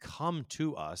does come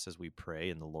to us as we pray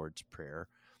in the Lord's Prayer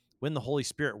when the Holy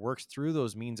Spirit works through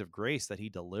those means of grace that he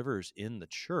delivers in the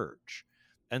church.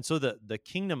 And so the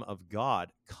kingdom of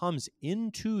God comes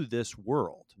into this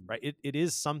world, right? It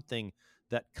is something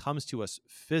that comes to us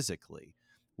physically.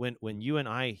 When you and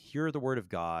I hear the word of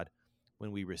God,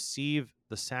 when we receive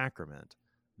the sacrament,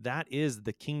 that is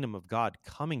the kingdom of God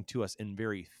coming to us in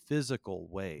very physical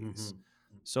ways.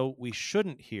 So we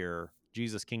shouldn't hear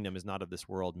Jesus' kingdom is not of this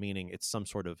world, meaning it's some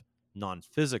sort of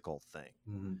non-physical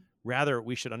thing. Rather,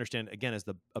 we should understand, again,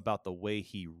 about the way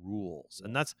he rules.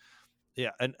 And that's,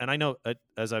 and I know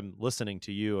as I'm listening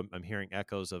to you, I'm hearing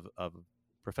echoes of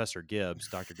Professor Gibbs,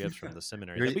 Dr. Gibbs from the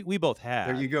seminary that we both had.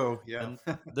 There you go. Yeah.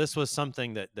 And this was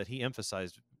something that he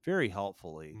emphasized very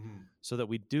helpfully, so that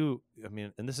we do,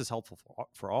 and this is helpful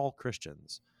for all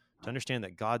Christians to understand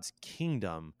that God's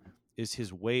kingdom is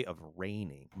his way of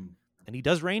reigning. And he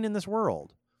does reign in this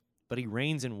world, but he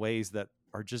reigns in ways that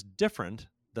are just different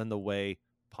than the way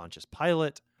Pontius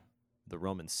Pilate, the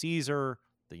Roman Caesar,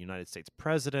 the United States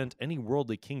president, any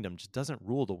worldly kingdom just doesn't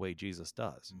rule the way Jesus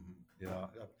does. Yeah.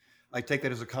 I take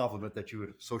that as a compliment that you had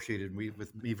associated me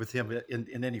with him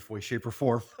in any way, shape, or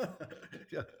form.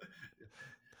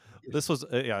 This was,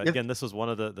 again, this was one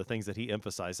of the things that he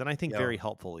emphasized, and I think very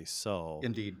helpfully so.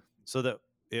 Indeed. So that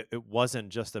it wasn't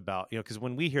just about, because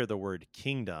when we hear the word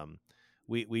kingdom,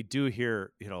 we do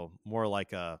hear, more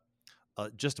like a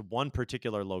just one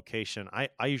particular location.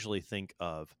 I usually think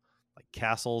of like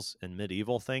castles and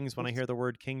medieval things when I hear the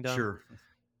word kingdom. Sure.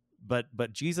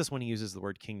 But Jesus, when he uses the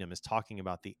word kingdom, is talking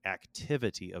about the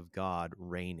activity of God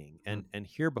reigning. And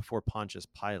here before Pontius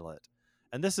Pilate,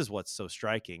 and this is what's so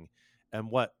striking, and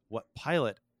what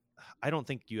Pilate, I don't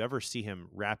think you ever see him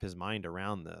wrap his mind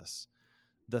around this.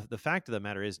 The fact of the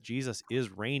matter is, Jesus is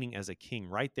reigning as a king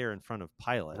right there in front of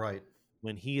Pilate. Right.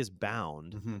 When he is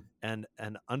bound and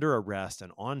under arrest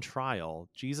and on trial,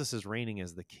 Jesus is reigning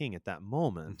as the king at that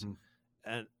moment.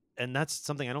 And that's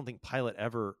something I don't think Pilate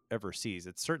ever sees.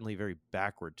 It's certainly very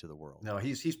backward to the world. No,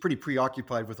 he's pretty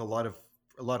preoccupied with a lot of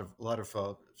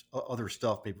other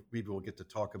stuff. Maybe we'll get to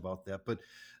talk about that. But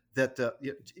that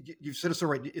you've said it so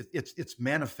right. It's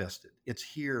manifested. It's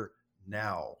here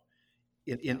now,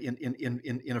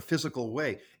 in a physical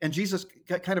way. And Jesus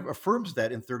kind of affirms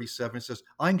that in 37. It says,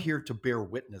 "I'm here to bear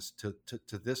witness to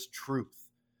this truth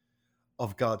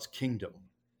of God's kingdom.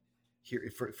 Here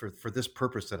for this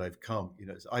purpose that I've come."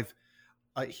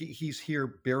 He's here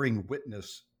bearing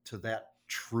witness to that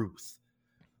truth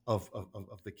of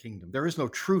the kingdom. There is no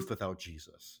truth without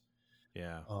Jesus.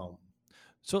 Yeah.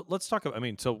 So let's talk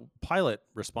about, so Pilate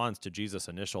responds to Jesus'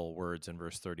 initial words in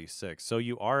verse 36. So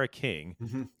you are a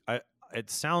king. It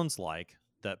sounds like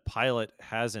that Pilate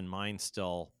has in mind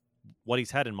still what he's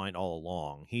had in mind all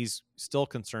along. He's still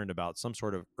concerned about some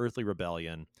sort of earthly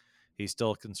rebellion. He's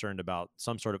still concerned about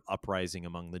some sort of uprising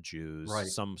among the Jews, right.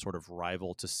 Some sort of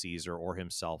rival to Caesar or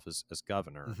himself as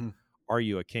governor. Are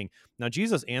you a king? Now,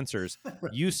 Jesus answers,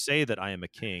 you say that I am a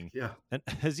king. Yeah. And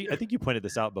I think you pointed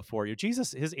this out before.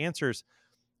 Jesus, his answers,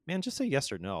 man, just say yes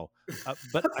or no.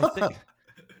 But I think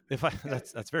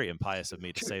that's very impious of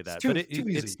me to say that. But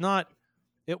it's not.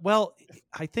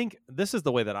 I think this is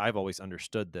the way that I've always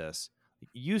understood this.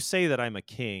 You say that I'm a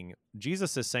king.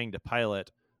 Jesus is saying to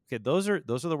Pilate, okay, those are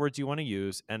the words you want to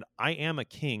use, and I am a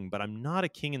king, but I'm not a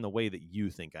king in the way that you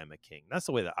think I'm a king. That's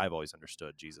the way that I've always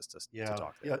understood Jesus to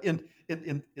talk. Yeah. In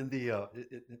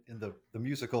the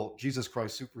musical Jesus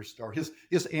Christ Superstar,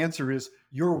 his answer is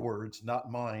your words, not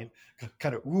mine.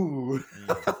 Kind of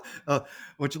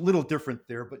which a little different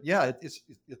there, but yeah, it's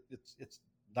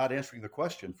not answering the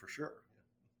question for sure.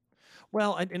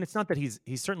 Well, and it's not that he's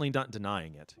certainly not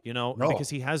denying it, No. because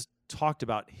he has talked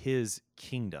about his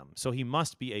kingdom. So he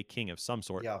must be a king of some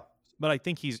sort. Yeah. But I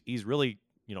think he's really,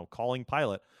 calling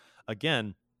Pilate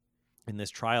again in this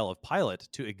trial of Pilate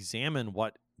to examine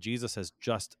what Jesus has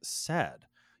just said.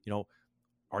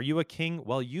 Are you a king?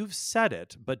 Well, you've said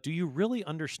it, but do you really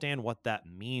understand what that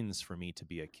means for me to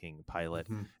be a king, Pilate?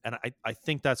 And I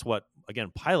think that's what,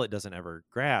 again, Pilate doesn't ever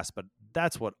grasp, but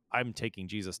that's what I'm taking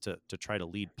Jesus to try to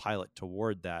lead Pilate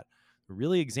toward. That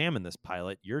really examine this,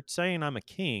 Pilate. You're saying I'm a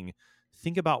king.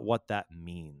 Think about what that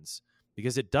means,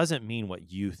 because it doesn't mean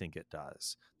what you think it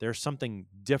does. There's something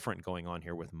different going on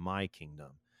here with my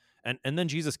kingdom. And then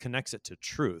Jesus connects it to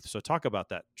truth. So talk about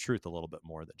that truth a little bit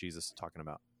more that Jesus is talking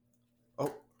about.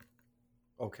 Oh,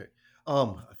 okay.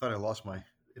 I thought I lost my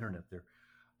internet there.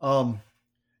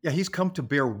 Yeah, he's come to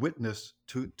bear witness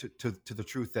to the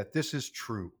truth that this is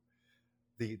true.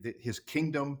 His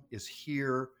kingdom is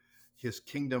here. His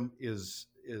kingdom is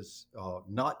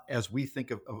not as we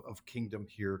think of kingdom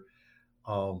here,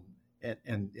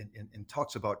 and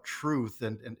talks about truth.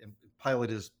 And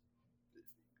Pilate is,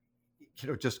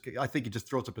 just, I think he just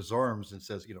throws up his arms and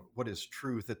says, what is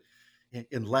truth?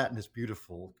 In Latin is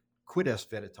beautiful. Quid est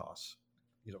veritas?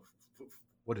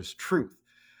 What is truth?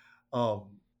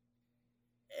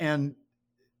 And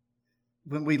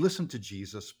when we listen to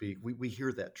Jesus speak, we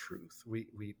hear that truth. We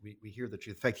hear the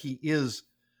truth. In fact, he is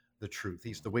the truth.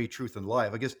 He's the way, truth, and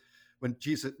life. I guess when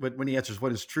he answers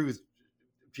what is truth,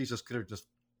 Jesus could have just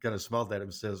kind of smiled at him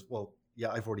and says, "Well,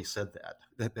 yeah, I've already said that.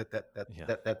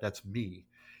 That's me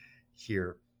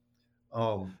here."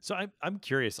 So I'm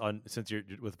curious since you're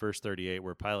with verse 38,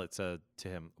 where Pilate said to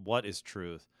him, "What is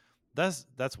truth?"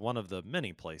 That's one of the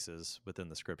many places within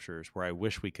the scriptures where I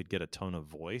wish we could get a tone of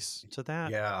voice to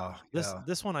that. Yeah.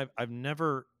 This one I've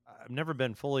never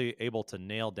been fully able to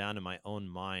nail down in my own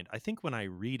mind. I think when I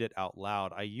read it out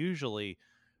loud, I usually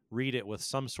read it with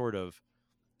some sort of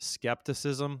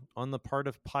skepticism on the part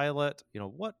of Pilate.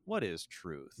 What is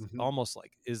truth? Mm-hmm. Almost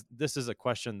like this is a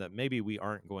question that maybe we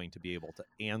aren't going to be able to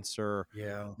answer.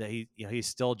 Yeah. That he's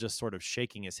still just sort of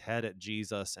shaking his head at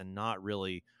Jesus and not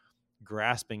really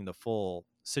grasping the full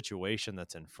situation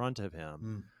that's in front of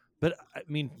him. But I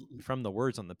mean, from the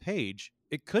words on the page,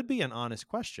 it could be an honest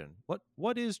question.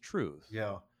 What is truth?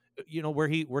 Yeah. Where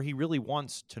he really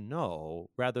wants to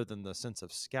know, rather than the sense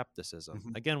of skepticism.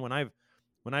 Mm-hmm. Again, when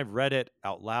I've read it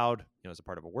out loud, as a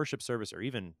part of a worship service, or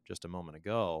even just a moment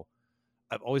ago,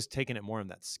 I've always taken it more in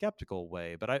that skeptical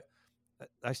way. But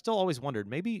I still always wondered,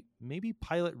 maybe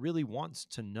Pilate really wants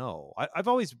to know. I've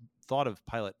always thought of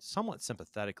Pilate somewhat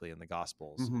sympathetically in the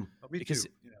Gospels, because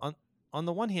on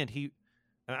the one hand,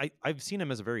 I've seen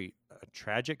him as a very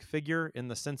tragic figure, in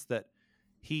the sense that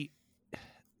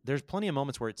there's plenty of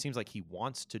moments where it seems like he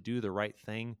wants to do the right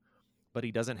thing, but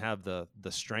he doesn't have the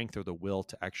strength or the will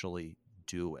to actually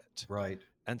do it. Right.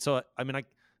 And so,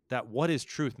 that what is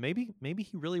truth? Maybe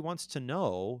he really wants to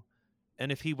know,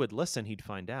 and if he would listen, he'd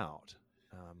find out.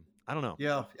 I don't know.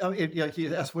 Yeah.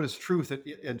 He asked what is truth.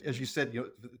 And as you said,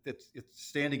 it's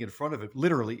standing in front of him.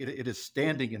 Literally, it is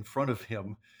standing in front of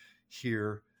him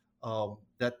here.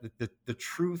 That the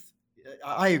truth,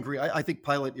 I agree. I think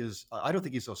Pilate is, I don't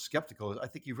think he's so skeptical. I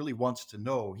think he really wants to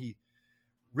know. He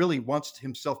really wants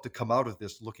himself to come out of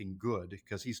this looking good,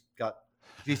 because he's got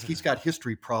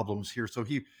history problems here. So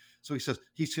he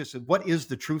says, what is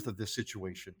the truth of this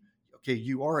situation? Okay,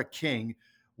 you are a king.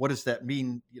 What does that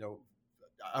mean?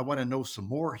 I want to know some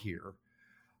more here.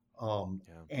 But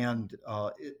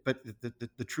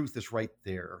the truth is right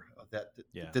there.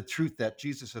 The truth that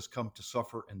Jesus has come to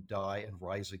suffer and die and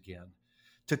rise again,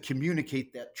 to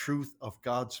communicate that truth of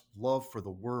God's love for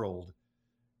the world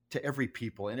to every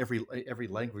people and every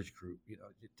language group.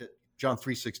 John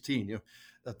 3:16.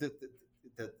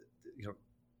 That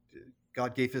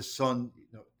God gave His Son,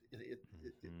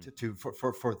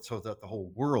 so that the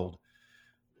whole world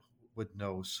would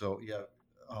know. So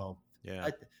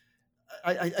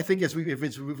I think as we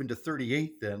move into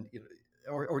 38, then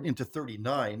or into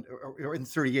 39 or in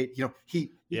 38,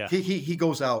 he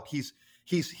goes out. He's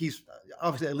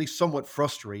obviously at least somewhat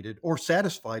frustrated or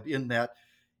satisfied in that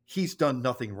he's done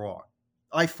nothing wrong.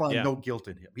 I find no guilt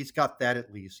in him. He's got that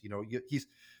at least. He's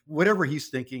whatever he's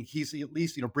thinking. He's at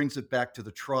least brings it back to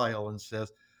the trial and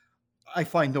says, I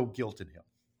find no guilt in him.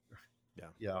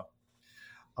 Yeah,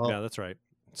 that's right.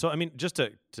 So, just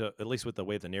to at least with the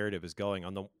way the narrative is going,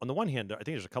 on the one hand, I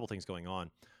think there's a couple things going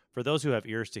on. For those who have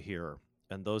ears to hear,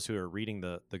 and those who are reading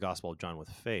the Gospel of John with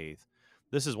faith,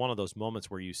 this is one of those moments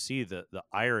where you see the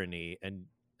irony. And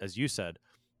as you said,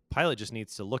 Pilate just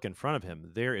needs to look in front of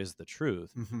him. There is the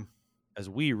truth. Mm-hmm. As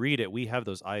we read it, we have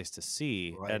those eyes to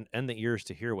see, right, and the ears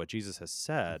to hear what Jesus has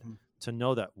said, to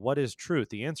know that what is truth.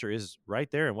 The answer is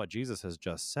right there in what Jesus has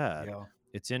just said. Yeah.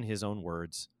 It's in His own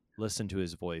words. Listen to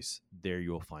His voice. There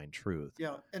you will find truth.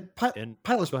 Yeah, and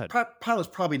Pilate's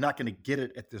probably not going to get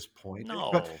it at this point. No,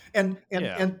 but, and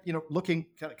looking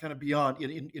kind of beyond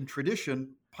in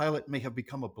tradition, Pilate may have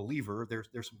become a believer.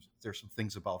 There's some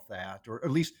things about that, or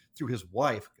at least through his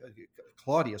wife,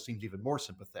 Claudia seems even more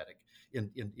sympathetic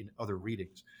in other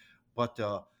readings. But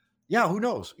yeah, who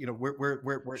knows? Sure. Where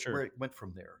it went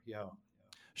from there. Yeah.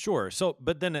 Sure. So,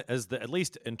 but then at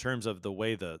least in terms of the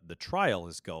way the trial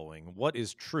is going, what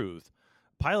is truth?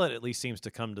 Pilate at least seems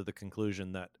to come to the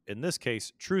conclusion that in this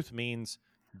case, truth means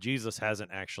Jesus hasn't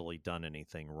actually done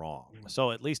anything wrong.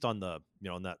 So at least on the,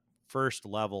 on that first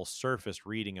level surface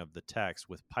reading of the text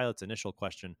with Pilate's initial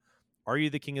question, are you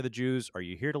the king of the Jews? Are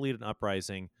you here to lead an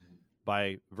uprising?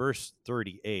 By verse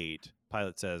 38,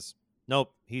 Pilate says,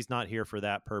 nope, he's not here for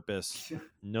that purpose.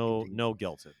 No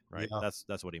guilt, right? Yeah.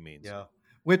 That's what he means. Yeah.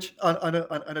 Which on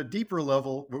a deeper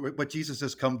level, what Jesus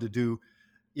has come to do,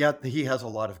 yeah, he has a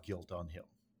lot of guilt on him.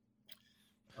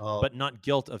 But not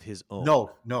guilt of his own.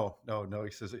 No.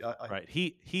 He says, right.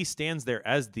 He stands there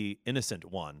as the innocent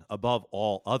one above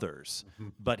all others,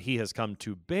 but he has come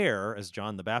to bear, as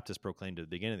John the Baptist proclaimed at the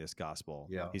beginning of this gospel.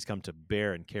 Yeah. He's come to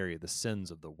bear and carry the sins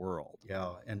of the world.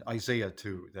 Yeah, and Isaiah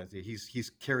too. That he's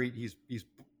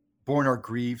borne our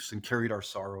griefs and carried our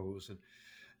sorrows,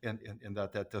 and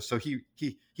that. So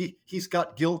he's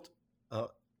got guilt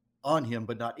on him,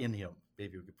 but not in him.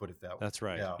 Maybe we could put it that way. That's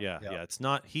right. Yeah. It's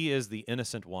not, he is the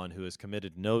innocent one who has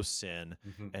committed no sin,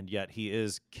 and yet he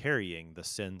is carrying the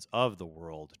sins of the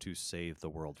world to save the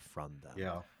world from them.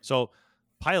 Yeah. So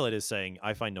Pilate is saying,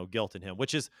 I find no guilt in him,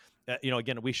 which is,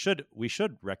 again, we should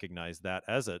recognize that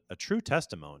as a true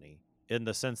testimony in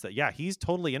the sense that, yeah, he's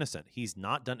totally innocent. He's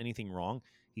not done anything wrong.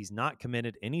 He's not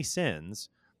committed any sins,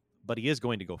 but he is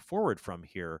going to go forward from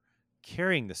here,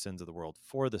 carrying the sins of the world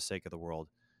for the sake of the world,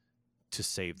 to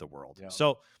save the world. Yeah.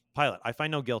 So Pilate, I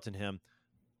find no guilt in him,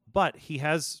 but he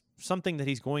has something that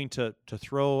he's going to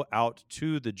throw out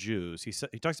to the Jews. He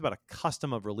talks about a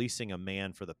custom of releasing a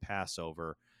man for the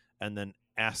Passover, and then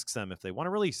asks them if they want to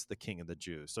release the king of the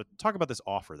Jews. So talk about this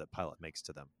offer that Pilate makes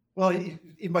to them. Well,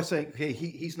 by saying, hey,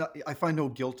 he's not, I find no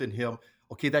guilt in him.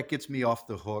 Okay, that gets me off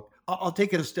the hook. I'll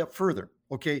take it a step further.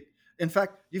 Okay. In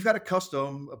fact, you've got a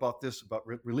custom about this, about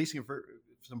releasing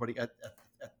somebody at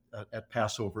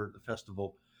Passover, the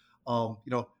festival.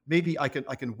 Maybe I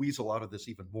can weasel out of this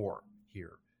even more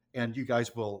here, and you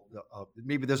guys will.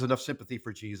 Maybe there's enough sympathy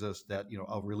for Jesus that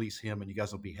I'll release him, and you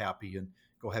guys will be happy and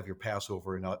go have your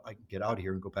Passover, and I can get out of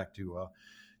here and go back to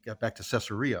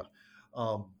Caesarea.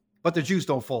 But the Jews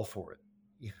don't fall for it.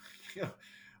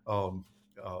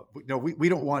 We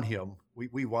don't want him.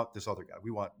 We want this other guy.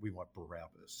 We want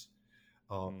Barabbas.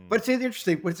 But it's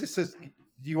interesting. What it says,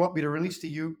 do you want me to release to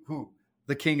you who?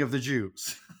 The king of the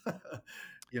Jews.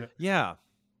 Yeah.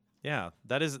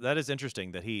 That is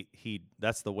interesting that he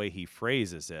that's the way he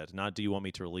phrases it. Not, do you want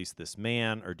me to release this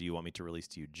man, or do you want me to release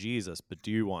to you Jesus, but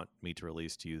do you want me to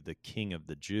release to you the king of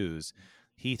the Jews?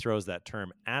 He throws that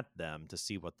term at them to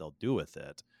see what they'll do with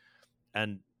it.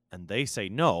 And they say,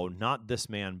 no, not this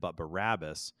man, but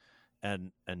Barabbas.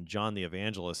 And John the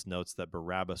Evangelist notes that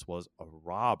Barabbas was a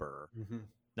robber.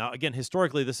 Now, again,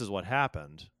 historically, this is what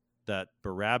happened, that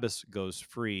Barabbas goes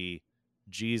free,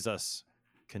 Jesus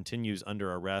continues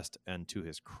under arrest and to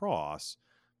his cross.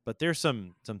 But there's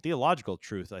some theological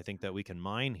truth, I think, that we can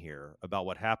mine here about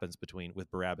what happens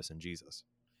with Barabbas and Jesus.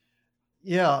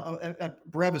 Yeah,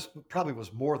 Barabbas probably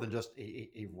was more than just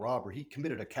a robber. He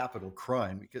committed a capital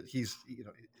crime because he's,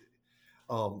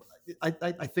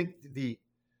 I think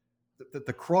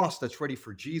the cross that's ready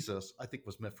for Jesus, I think,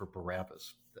 was meant for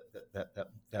Barabbas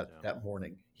that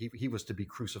morning. He was to be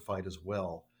crucified as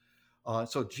well.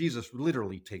 So Jesus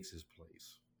literally takes his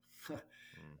place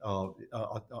on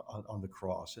the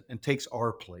cross, and takes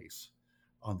our place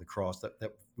on the cross. That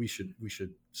we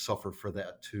should suffer for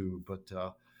that too. But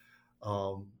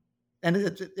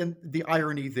and the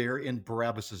irony there in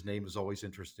Barabbas's name is always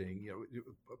interesting.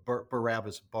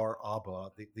 Barabbas, Bar Abba,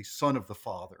 the son of the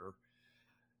Father,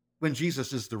 when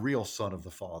Jesus is the real son of the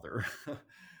Father.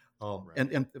 Right.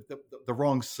 And the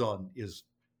wrong son is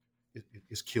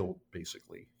killed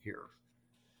basically here.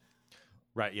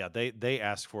 Right. Yeah. They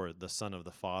ask for the son of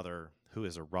the Father, who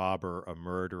is a robber, a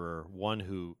murderer, one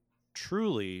who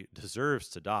truly deserves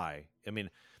to die. I mean,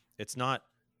 it's not.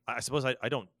 I suppose I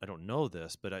don't know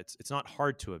this, but it's not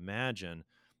hard to imagine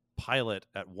Pilate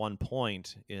at one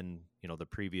point in the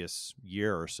previous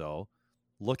year or so,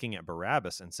 looking at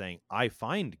Barabbas and saying, I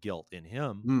find guilt in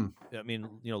him. I mean,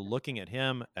 looking at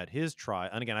him at his trial.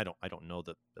 And again, I don't know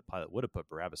that Pilate would have put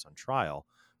Barabbas on trial,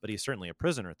 but he's certainly a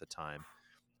prisoner at the time.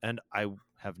 And I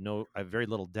have very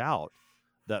little doubt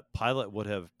that Pilate would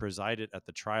have presided at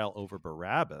the trial over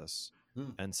Barabbas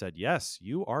and said, yes,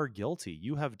 you are guilty.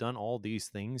 You have done all these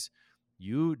things.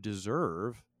 You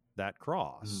deserve that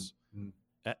cross.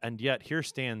 And yet here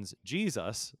stands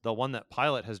Jesus, the one that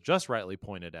Pilate has just rightly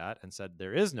pointed at and said,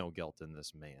 there is no guilt in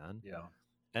this man. Yeah.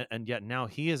 And yet now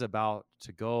he is about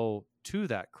to go to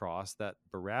that cross that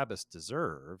Barabbas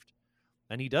deserved.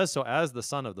 And he does so as the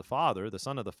son of the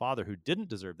Father who didn't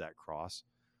deserve that cross,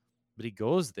 but he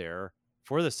goes there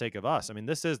for the sake of us. I mean,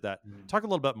 this is that. Talk a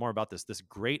little bit more about this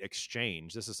great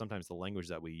exchange. This is sometimes the language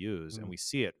that we use, and we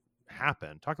see it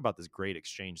happen. Talk about this great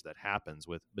exchange that happens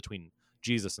between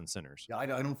Jesus and sinners. Yeah, I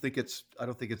don't think it's out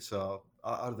of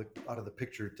the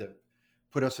picture to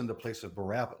put us in the place of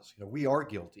Barabbas. We are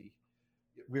guilty.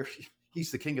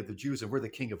 He's the king of the Jews, and we're the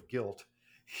king of guilt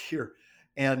here,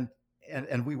 and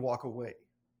we walk away,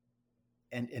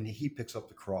 and he picks up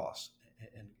the cross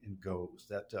and goes.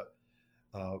 That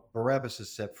Barabbas is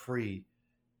set free,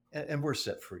 and we're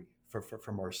set free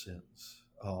from our sins.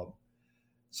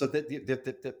 So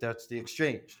that's the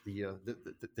exchange.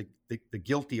 The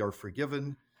guilty are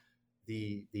forgiven.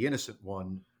 The innocent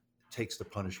one takes the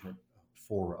punishment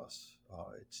for us.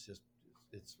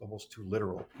 It's almost too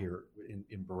literal here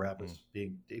in Barabbas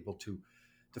being able to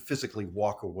physically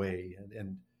walk away,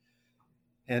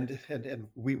 and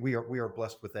we are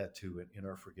blessed with that too in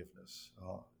our forgiveness.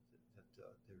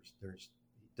 There's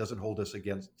doesn't hold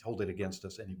it against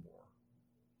us anymore.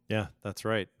 Yeah, that's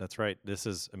right. That's right. This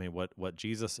is, I mean, what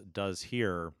Jesus does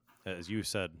here, as you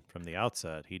said from the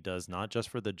outset, he does not just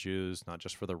for the Jews, not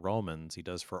just for the Romans, he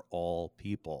does for all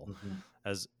people.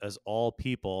 As all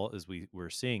people, as we're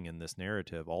seeing in this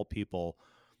narrative, all people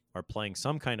are playing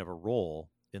some kind of a role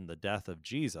in the death of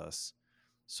Jesus.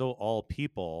 So all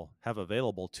people have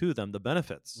available to them the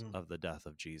benefits of the death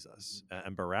of Jesus.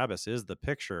 And Barabbas is the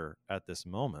picture at this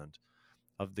moment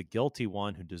of the guilty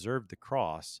one who deserved the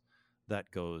cross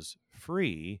that goes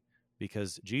free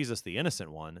because Jesus, the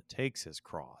innocent one, takes his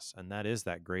cross. And that is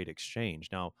that great exchange.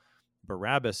 Now,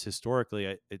 Barabbas, historically,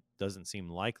 it doesn't seem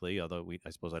likely, although I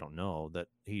suppose I don't know, that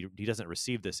he doesn't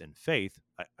receive this in faith.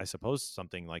 I suppose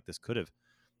something like this could have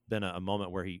been a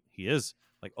moment where he is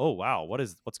like, oh, wow,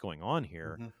 what's going on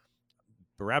here?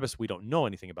 Barabbas, we don't know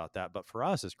anything about that. But for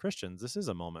us as Christians, this is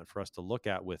a moment for us to look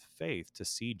at with faith, to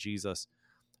see Jesus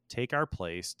take our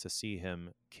place, to see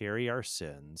him carry our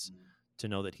sins, to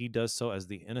know that he does so as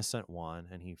the innocent one,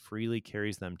 and he freely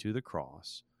carries them to the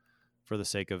cross for the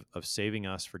sake of saving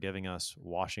us, forgiving us,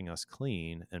 washing us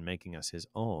clean, and making us his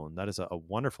own. That is a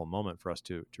wonderful moment for us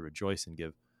to rejoice and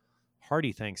give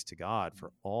hearty thanks to God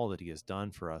for all that he has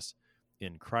done for us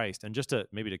in Christ. And just to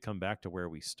come back to where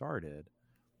we started,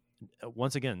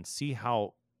 once again, see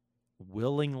how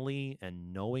willingly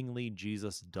and knowingly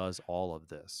Jesus does all of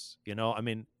this. I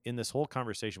mean, in this whole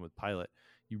conversation with Pilate,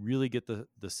 you really get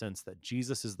the sense that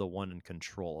Jesus is the one in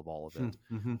control of all of it.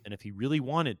 And if he really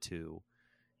wanted to,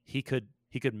 he could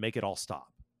make it all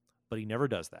stop, but he never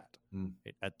does that.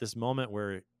 At this moment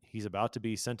where he's about to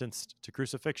be sentenced to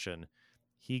crucifixion,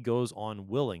 he goes on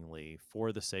willingly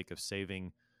for the sake of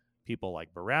saving people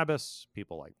like Barabbas,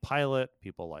 people like Pilate,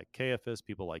 people like Caiaphas,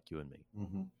 people like you and me.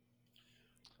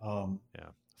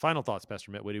 Yeah. Final thoughts,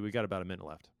 Pastor Mittwede. We got about a minute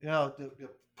left. Yeah,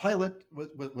 Pilate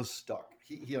was stuck.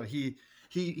 He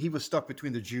was stuck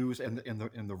between the Jews and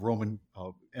the Roman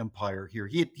Empire here.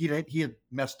 He had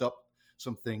messed up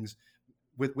some things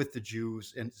with the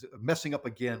Jews, and messing up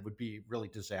again would be really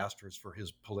disastrous for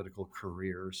his political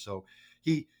career. So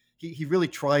he really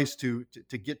tries to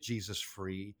get Jesus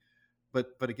free,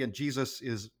 but again, Jesus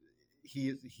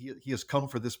he has come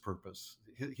for this purpose.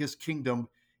 His kingdom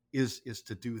is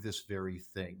to do this very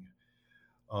thing.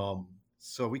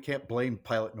 So we can't blame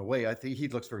Pilate in a way. I think he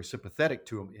looks very sympathetic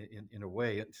to him in a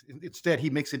way. Instead,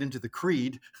 he makes it into the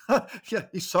creed. Yeah,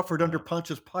 he suffered under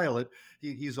Pontius Pilate.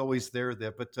 He's always there.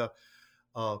 But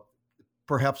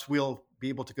perhaps we'll be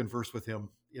able to converse with him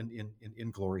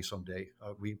in glory someday.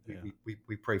 We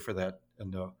pray for that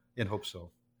and hope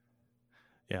so.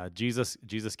 Yeah,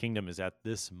 Jesus' kingdom is at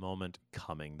this moment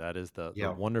coming. That is the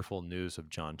wonderful news of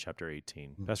John chapter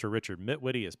 18. Pastor Richard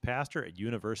Mittwede is pastor at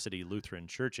University Lutheran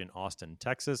Church in Austin,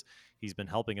 Texas. He's been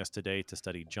helping us today to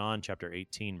study John chapter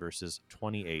 18, verses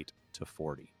 28 to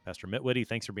 40. Pastor Mittwede,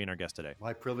 thanks for being our guest today.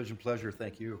 My privilege and pleasure.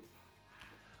 Thank you.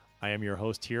 I am your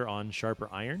host here on Sharper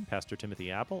Iron, Pastor Timothy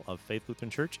Appel of Faith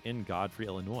Lutheran Church in Godfrey,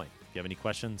 Illinois. If you have any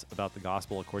questions about the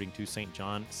gospel according to St.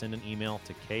 John, send an email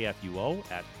to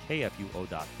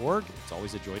kfuo@kfuo.org. It's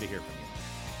always a joy to hear from you.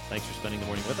 Thanks for spending the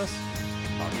morning with us.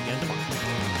 Talk again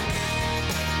tomorrow.